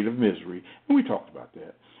a state of misery. And we talked about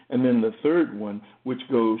that. And then the third one, which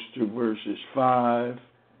goes to verses 5,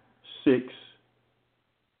 6,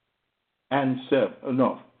 and 7.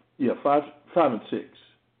 5 and 6.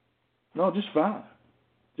 No, just 5.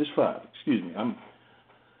 Just 5. Excuse me. I'm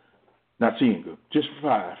not seeing good. Just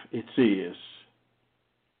 5. It says,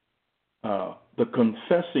 the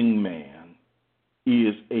confessing man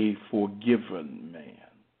is a forgiven man.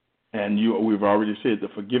 And we've already said the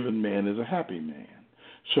forgiven man is a happy man.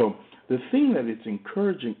 So the thing that it's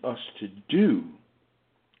encouraging us to do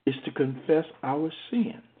is to confess our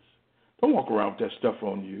sins. Don't walk around with that stuff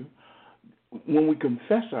on you. When we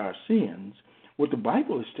confess our sins, what the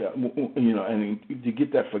Bible is telling, and to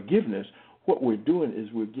get that forgiveness, what we're doing is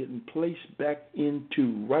we're getting placed back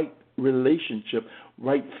into right relationship,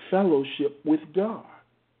 right fellowship with God.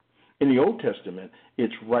 In the Old Testament,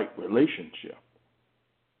 it's right relationship.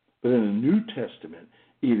 But in the New Testament,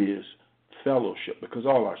 it is fellowship, because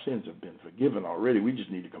all our sins have been forgiven already. We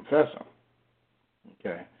just need to confess them.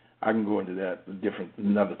 Okay? I can go into that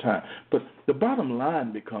another time. But the bottom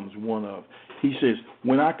line becomes one of, he says,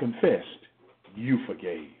 when I confessed, you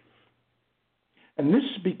forgave. And this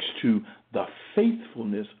speaks to the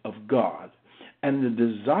faithfulness of God and the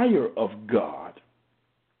desire of God,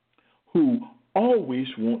 who always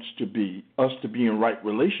wants us to be in right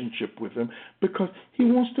relationship with him, because he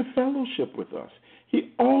wants to fellowship with us.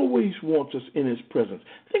 He always wants us in his presence.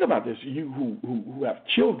 Think about this, you who have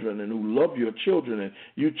children and who love your children, and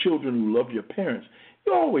you children who love your parents.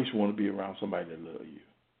 You always want to be around somebody that loves you.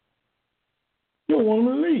 You don't want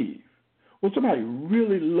to leave. When somebody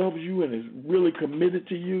really loves you and is really committed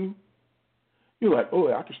to you, you're like,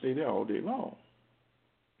 oh, I can stay there all day long.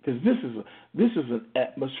 Because this is an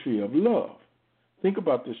atmosphere of love. Think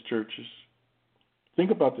about this, churches.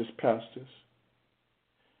 Think about this, pastors.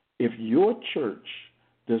 If your church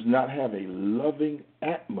does not have a loving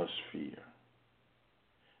atmosphere,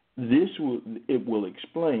 it will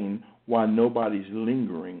explain why nobody's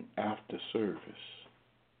lingering after service.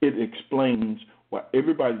 It explains why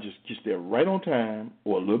everybody just gets there right on time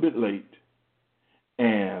or a little bit late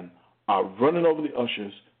and are running over the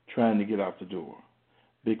ushers trying to get out the door,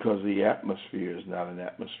 because the atmosphere is not an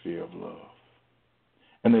atmosphere of love.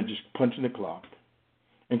 And they're just punching the clock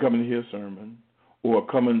and coming to hear a sermon or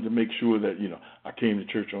coming to make sure that, I came to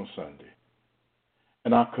church on Sunday.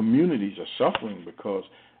 And our communities are suffering because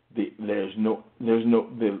the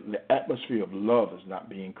atmosphere of love is not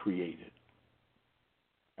being created.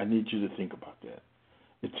 I need you to think about that.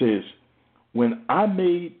 It says, when I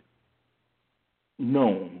made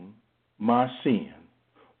known my sin,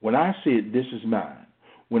 when I said this is mine,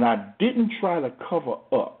 when I didn't try to cover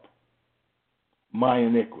up my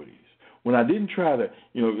iniquities, when I didn't try to, as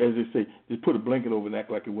they say, just put a blanket over and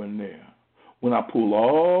act like it wasn't there, when I pulled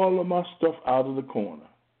all of my stuff out of the corner,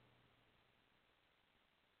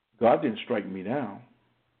 God didn't strike me down.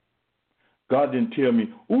 God didn't tell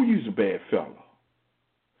me, oh, you's a bad fellow.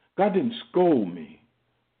 God didn't scold me,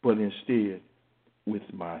 but instead with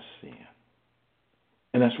my sin.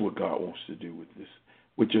 And that's what God wants to do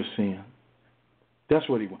with your sin. That's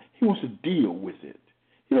what he wants. He wants to deal with it.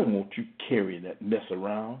 He doesn't want you carrying that mess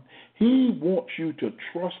around. He wants you to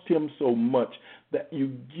trust him so much that you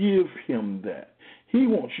give him that. He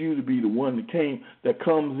wants you to be the one that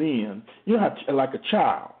comes in, like a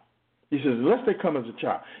child. He says, unless they come as a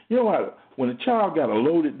child. You know what? When a child got a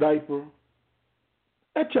loaded diaper,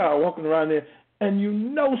 that child walking around there, and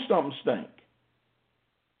something stink.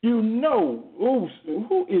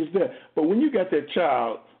 Who is that? But when you got that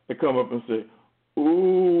child that come up and say,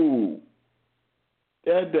 ooh,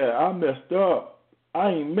 Dad, I messed up. I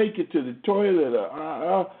ain't make it to the toilet.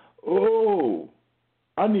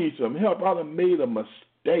 I need some help. I done made a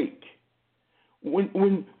mistake.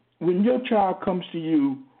 When your child comes to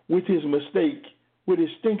you with his mistake, with his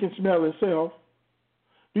stinking smelling self,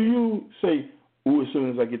 do you say, as soon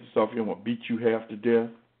as I get this off you, I'm going to beat you half to death?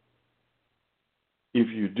 If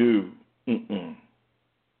you do,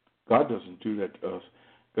 God doesn't do that to us.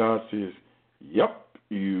 God says, yep,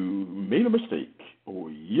 you made a mistake, or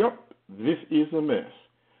yep, this is a mess,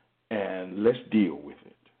 and let's deal with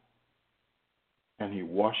it. And he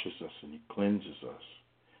washes us, and he cleanses us,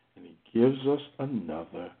 and he gives us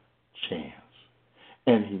another chance.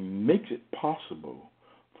 And he makes it possible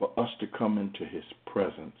for us to come into his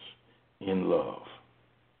presence in love.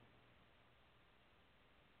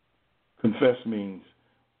 Confess means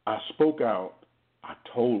I spoke out, I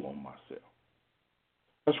told on myself.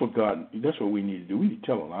 That's what we need to do. We need to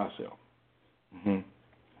tell on ourselves.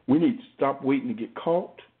 We need to stop waiting to get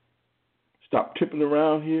caught, stop tipping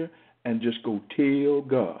around here, and just go tell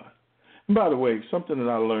God. And by the way, something that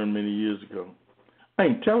I learned many years ago, I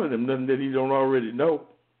ain't telling him nothing that he don't already know.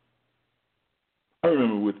 I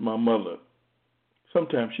remember with my mother,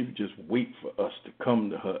 sometimes she would just wait for us to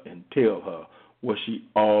come to her and tell her what she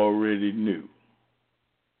already knew.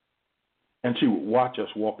 And she would watch us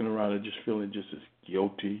walking around and just feeling just as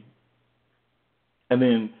guilty. And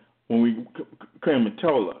then when we came and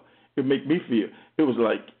told her, it made me feel, it was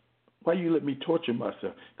like, why you let me torture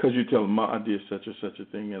myself? Because you tell Ma, I did such and such a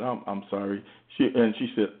thing, and I'm sorry. She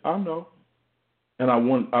said, I know. And I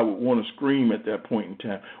would want to scream at that point in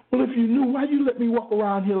time. Well, if you knew, why you let me walk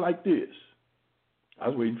around here like this? I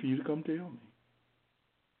was waiting for you to come tell me.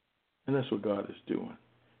 And that's what God is doing.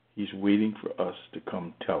 He's waiting for us to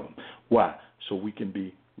come tell him. Why? So we can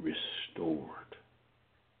be restored.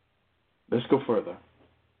 Let's go further.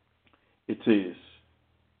 It says,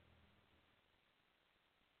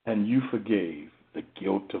 and you forgave the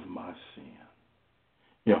guilt of my sin.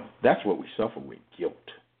 That's what we suffer with, guilt.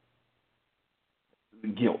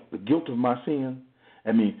 The guilt of my sin.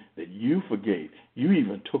 I mean, that you forgave. You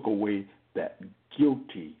even took away that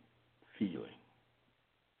guilty feeling.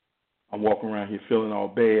 I'm walking around here feeling all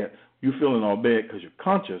bad. You're feeling all bad because your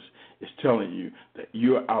conscience is telling you that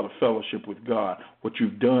you're out of fellowship with God. What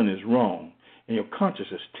you've done is wrong. And your conscience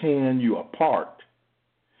is tearing you apart.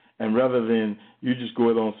 And rather than you just go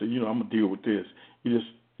ahead and say, I'm going to deal with this, you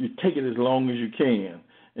take it as long as you can.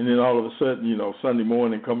 And then all of a sudden, Sunday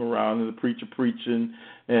morning come around and the preacher preaching,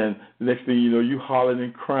 and the next thing you know, you hollering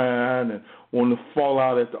and crying and wanting to fall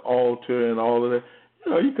out at the altar and all of that.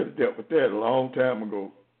 You could have dealt with that a long time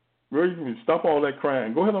ago. Really, you stop all that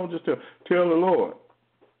crying. Go ahead and just tell the Lord.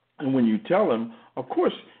 And when you tell him, of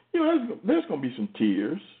course, there's going to be some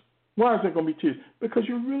tears. Why is there going to be tears? Because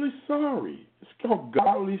you're really sorry. It's called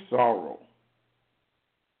godly sorrow.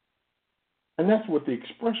 And that's what the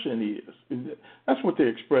expression is. That's what they're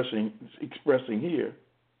expressing here.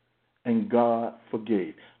 And God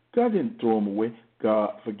forgave. God didn't throw them away.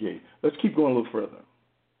 God forgave. Let's keep going a little further.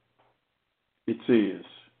 It says,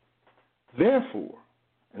 therefore,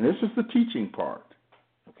 and this is the teaching part,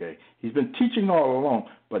 okay? He's been teaching all along,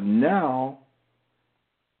 but now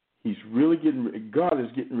he's really God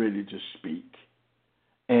is getting ready to speak,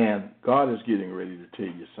 and God is getting ready to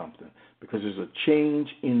tell you something, because there's a change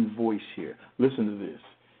in voice here. Listen to this.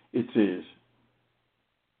 It says,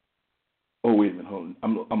 oh, wait a minute, hold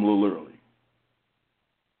on. I'm a little early.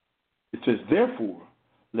 It says, therefore,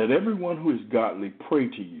 let everyone who is godly pray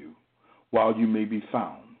to you while you may be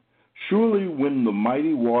found. Surely when the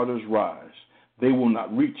mighty waters rise, they will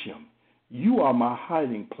not reach him. You are my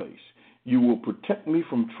hiding place. You will protect me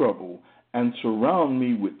from trouble and surround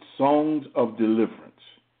me with songs of deliverance.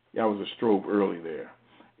 Yeah, I was a strobe early there.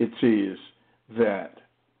 It says that,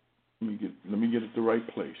 let me get it the right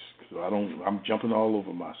place, because I'm jumping all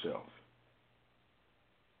over myself.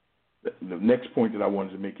 The next point that I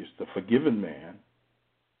wanted to make is the forgiven man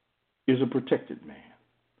is a protected man.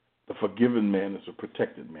 The forgiven man is a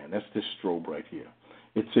protected man. That's this strobe right here.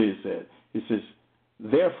 It says,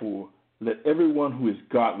 therefore, let everyone who is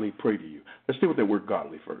godly pray to you. Let's deal with that word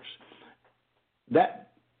godly first.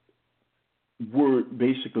 That word,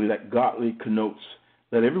 basically, that godly connotes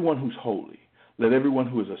let everyone who's holy, let everyone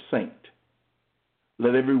who is a saint,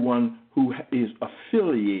 let everyone who is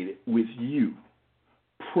affiliated with you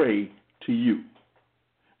pray to you.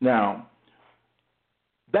 Now,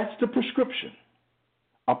 that's the prescription.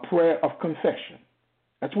 A prayer of confession.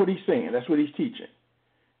 That's what he's saying. That's what he's teaching.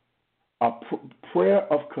 A prayer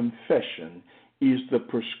of confession is the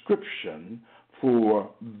prescription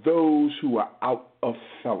for those who are out of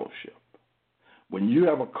fellowship. When you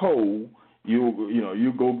have a cold,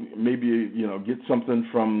 you go maybe get something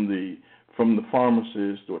from the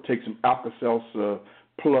pharmacist, or take some Alka-Seltzer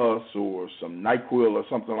Plus or some NyQuil or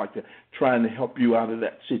something like that, trying to help you out of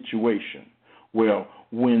that situation. Well,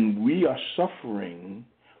 when we are suffering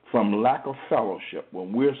from lack of fellowship,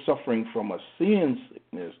 when we're suffering from a sin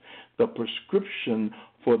sickness, the prescription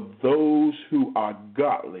for those who are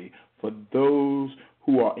godly, for those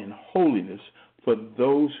who are in holiness, for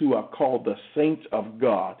those who are called the saints of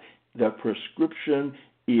God, the prescription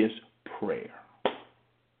is prayer.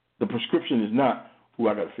 The prescription is not, I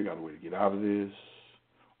got to figure out a way to get out of this,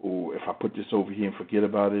 or if I put this over here and forget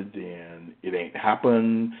about it, then it ain't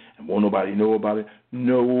happen and won't nobody know about it.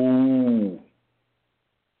 No.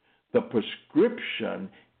 The prescription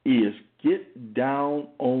is get down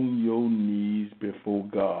on your knees before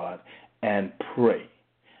God and pray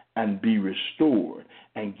and be restored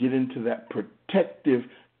and get into that protective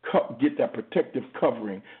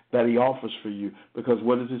covering that he offers for you. Because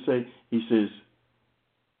what does it say? He says,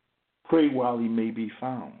 pray while he may be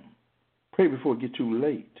found. Pray before it gets too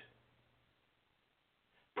late.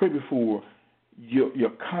 Pray before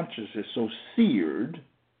your conscience is so seared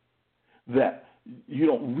that you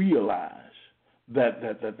don't realize that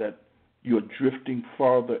you're drifting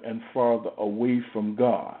farther and farther away from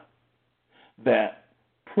God. That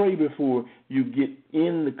pray before you get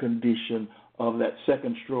in the condition of that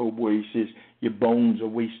second strobe where he says your bones are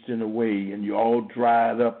wasting away and you're all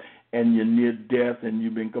dried up and you're near death and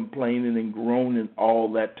you've been complaining and groaning all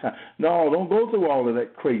that time. No, don't go through all of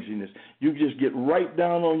that craziness. You just get right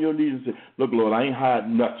down on your knees and say, look, Lord, I ain't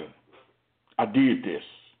hiding nothing. I did this.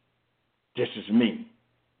 This is me.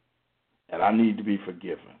 And I need to be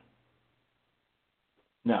forgiven.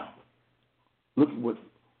 Now, look at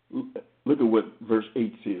what verse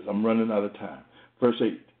 8 says. I'm running out of time. Verse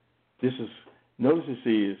 8. Notice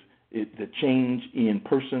it says the change in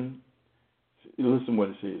person. Listen what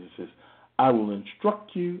it says. It says, I will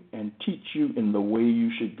instruct you and teach you in the way you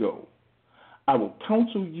should go. I will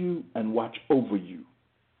counsel you and watch over you.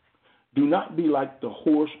 Do not be like the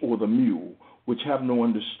horse or the mule, which have no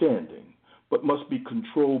understanding, but must be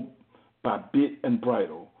controlled by bit and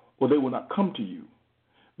bridle, or they will not come to you.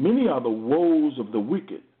 Many are the woes of the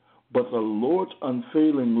wicked, but the Lord's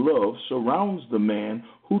unfailing love surrounds the man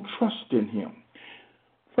who trusts in him.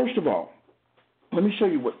 First of all, let me show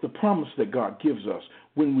you what the promise that God gives us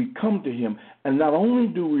when we come to him. And not only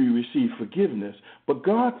do we receive forgiveness, but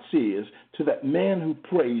God says to that man who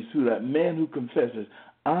prays, to that man who confesses,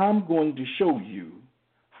 I'm going to show you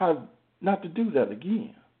how not to do that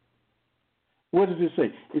again. What does it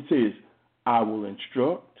say? It says, I will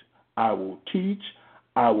instruct, I will teach,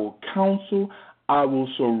 I will counsel, I will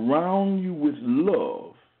surround you with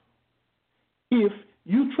love if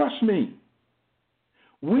you trust me.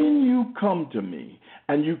 When you come to me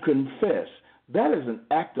and you confess, that is an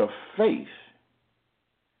act of faith.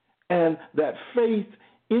 And that faith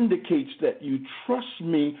indicates that you trust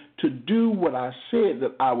me to do what I said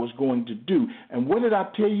that I was going to do. And what did I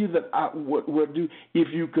tell you that I would do? If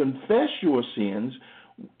you confess your sins,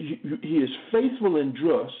 he is faithful and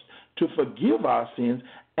just to forgive our sins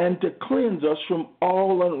and to cleanse us from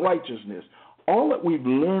all unrighteousness. All that we've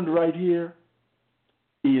learned right here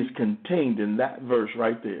is contained in that verse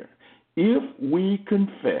right there. If we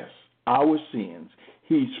confess our sins,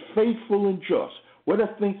 he's faithful and just. What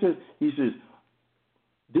that thing says, he says,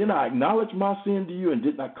 then I acknowledge my sin to you and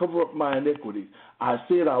did not cover up my iniquities. I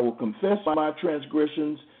said I will confess my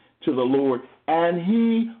transgressions to the Lord, and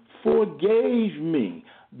he forgave me.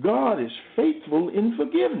 God is faithful in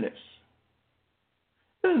forgiveness.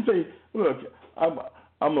 He doesn't say, look, I'm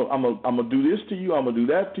gonna do this to you, I'm gonna do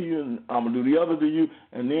that to you, and I'm gonna do the other to you,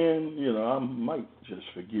 and then, I might just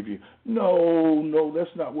forgive you. No,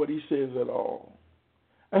 that's not what he says at all.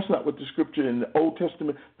 That's not what the scripture in the Old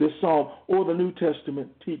Testament, this Psalm, or the New Testament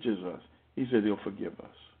teaches us. He said he'll forgive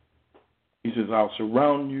us. He says, I'll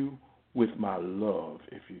surround you with my love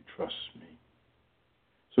if you trust me.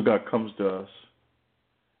 So God comes to us,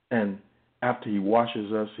 and after he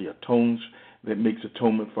washes us, he atones, that makes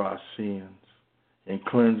atonement for our sins, and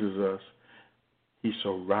cleanses us. He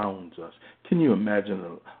surrounds us. Can you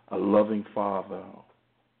imagine a loving father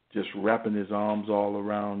just wrapping his arms all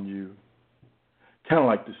around you? Kind of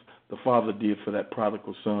like the father did for that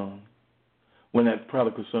prodigal son. When that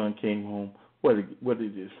prodigal son came home, what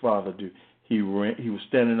did his father do? He was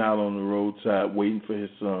standing out on the roadside waiting for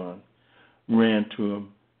his son, ran to him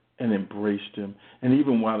and embraced him. And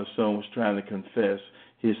even while the son was trying to confess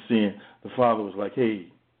his sin, the father was like, hey,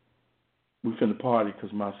 we finna party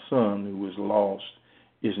because my son who was lost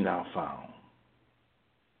is now found.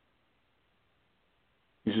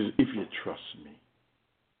 He says, if you trust me,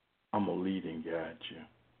 I'm going to lead and guide you.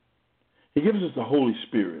 He gives us the Holy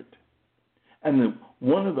Spirit. And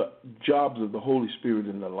one of the jobs of the Holy Spirit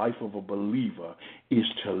in the life of a believer is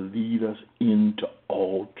to lead us into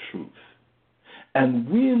all truth. And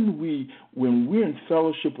when we're in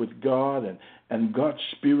fellowship with God and God's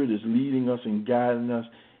Spirit is leading us and guiding us,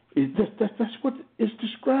 that's what is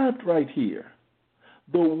described right here.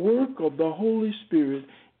 The work of the Holy Spirit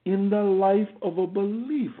in the life of a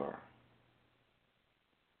believer.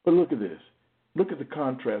 But look at this. Look at the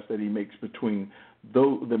contrast that he makes between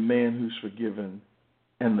the man who's forgiven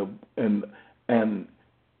and the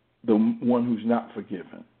one who's not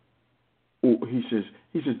forgiven. He says,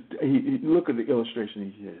 look at the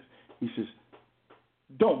illustration he says. He says,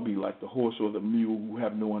 don't be like the horse or the mule who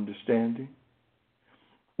have no understanding.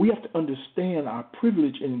 We have to understand our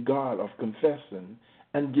privilege in God of confessing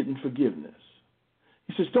and getting forgiveness.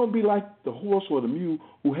 He says, don't be like the horse or the mule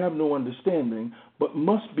who have no understanding, but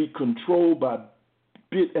must be controlled by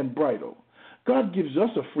bit and bridle. God gives us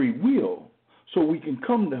a free will so we can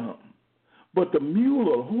come to him. But the mule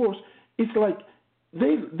or the horse, it's like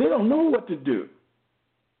they don't know what to do.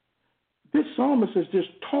 This psalmist has just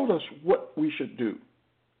taught us what we should do.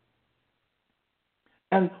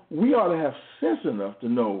 And we ought to have sense enough to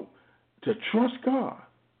know to trust God,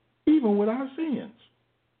 even with our sins.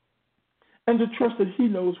 And to trust that he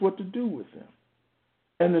knows what to do with them.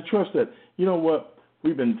 And to trust that, you know what,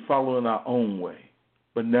 we've been following our own way.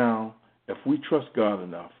 But now, if we trust God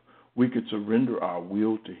enough, we could surrender our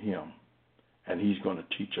will to him, and he's going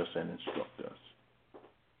to teach us and instruct us.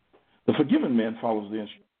 The forgiven man follows the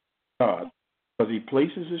instruction of God because he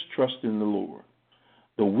places his trust in the Lord.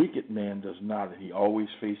 The wicked man does not, and he always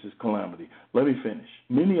faces calamity. Let me finish.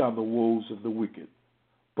 Many are the woes of the wicked,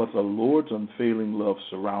 but the Lord's unfailing love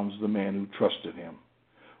surrounds the man who trusted him.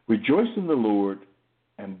 Rejoice in the Lord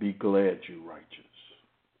and be glad, you righteous.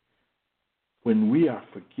 When we are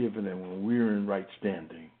forgiven and when we're in right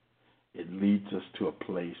standing, it leads us to a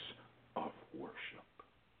place of worship.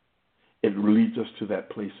 It leads us to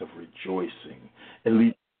that place of rejoicing. It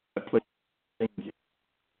leads us to that place of singing.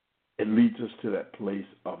 It leads us to that place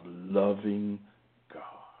of loving God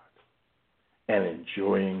and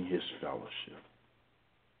enjoying his fellowship.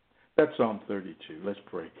 That's Psalm 32. Let's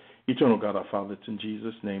pray. Eternal God, our Father, it's in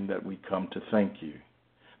Jesus' name that we come to thank you,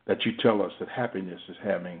 that you tell us that happiness is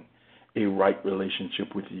having a right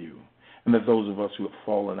relationship with you, and that those of us who have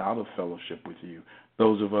fallen out of fellowship with you,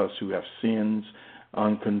 those of us who have sins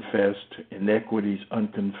unconfessed, inequities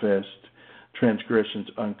unconfessed, transgressions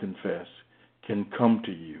unconfessed, can come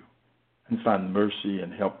to you and find mercy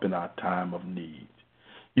and help in our time of need.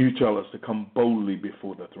 You tell us to come boldly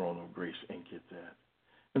before the throne of grace and get that.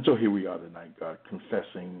 And so here we are tonight, God,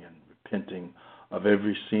 confessing and repenting of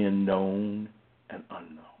every sin known and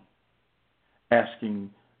unknown, asking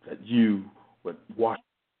that you would wash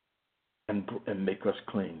and make us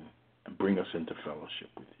clean and bring us into fellowship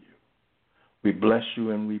with you. We bless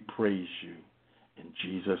you and we praise you. In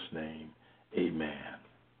Jesus' name, amen.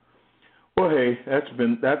 Well, hey,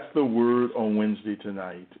 that's the word on Wednesday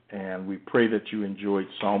tonight, and we pray that you enjoyed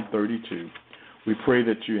Psalm 32. We pray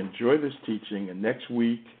that you enjoy this teaching, and next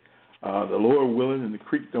week, the Lord willing and the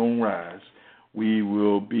creek don't rise, we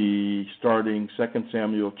will be starting 2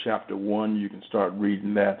 Samuel chapter 1. You can start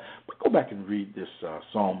reading that, but go back and read this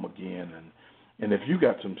psalm again, and if you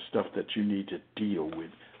got some stuff that you need to deal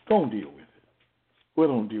with, don't deal with it. Well,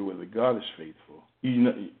 don't deal with it. God is faithful.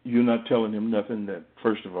 You're not telling him nothing that,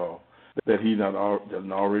 first of all, that he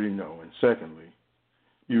doesn't already know, and secondly,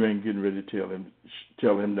 you ain't getting ready to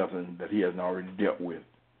tell him nothing that he hasn't already dealt with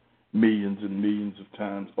millions and millions of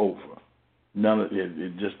times over. None of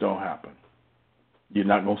it just don't happen. You're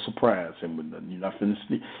not going to surprise him with nothing. You're not going to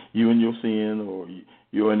sneak you and your sin or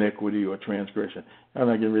your inequity or transgression. I'm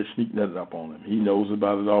not getting ready to sneak nothing up on him. He knows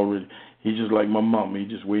about it already. He's just like my mom. He's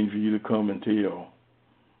just waiting for you to come and tell,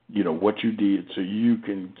 what you did so you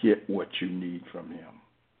can get what you need from him.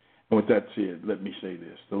 And with that said, let me say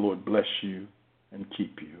this. The Lord bless you and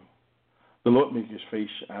keep you. The Lord make his face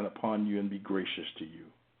shine upon you and be gracious to you.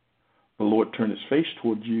 The Lord turn his face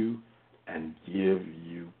toward you and give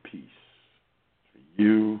you peace. For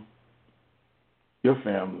you, your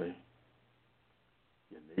family,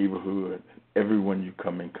 your neighborhood, and everyone you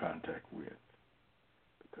come in contact with.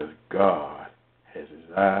 Because God has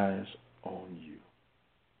his eyes on you.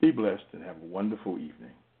 Be blessed and have a wonderful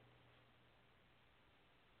evening.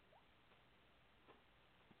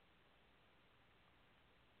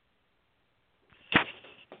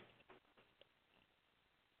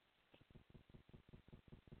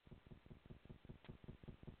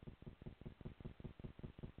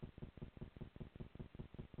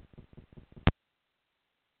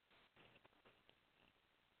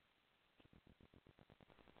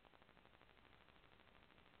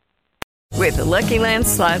 With the Lucky Land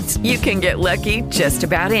Slots, you can get lucky just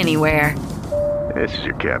about anywhere. This is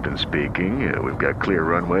your captain speaking. We've got clear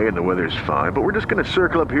runway and the weather's fine, but we're just going to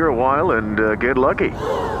circle up here a while and get lucky.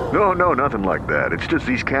 No, nothing like that. It's just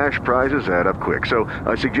these cash prizes add up quick. So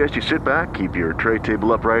I suggest you sit back, keep your tray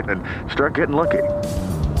table upright, and start getting lucky.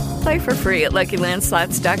 Play for free at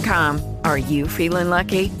LuckyLandSlots.com. Are you feeling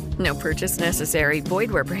lucky? No purchase necessary.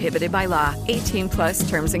 Void where prohibited by law. 18+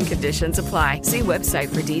 terms and conditions apply. See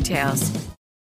website for details.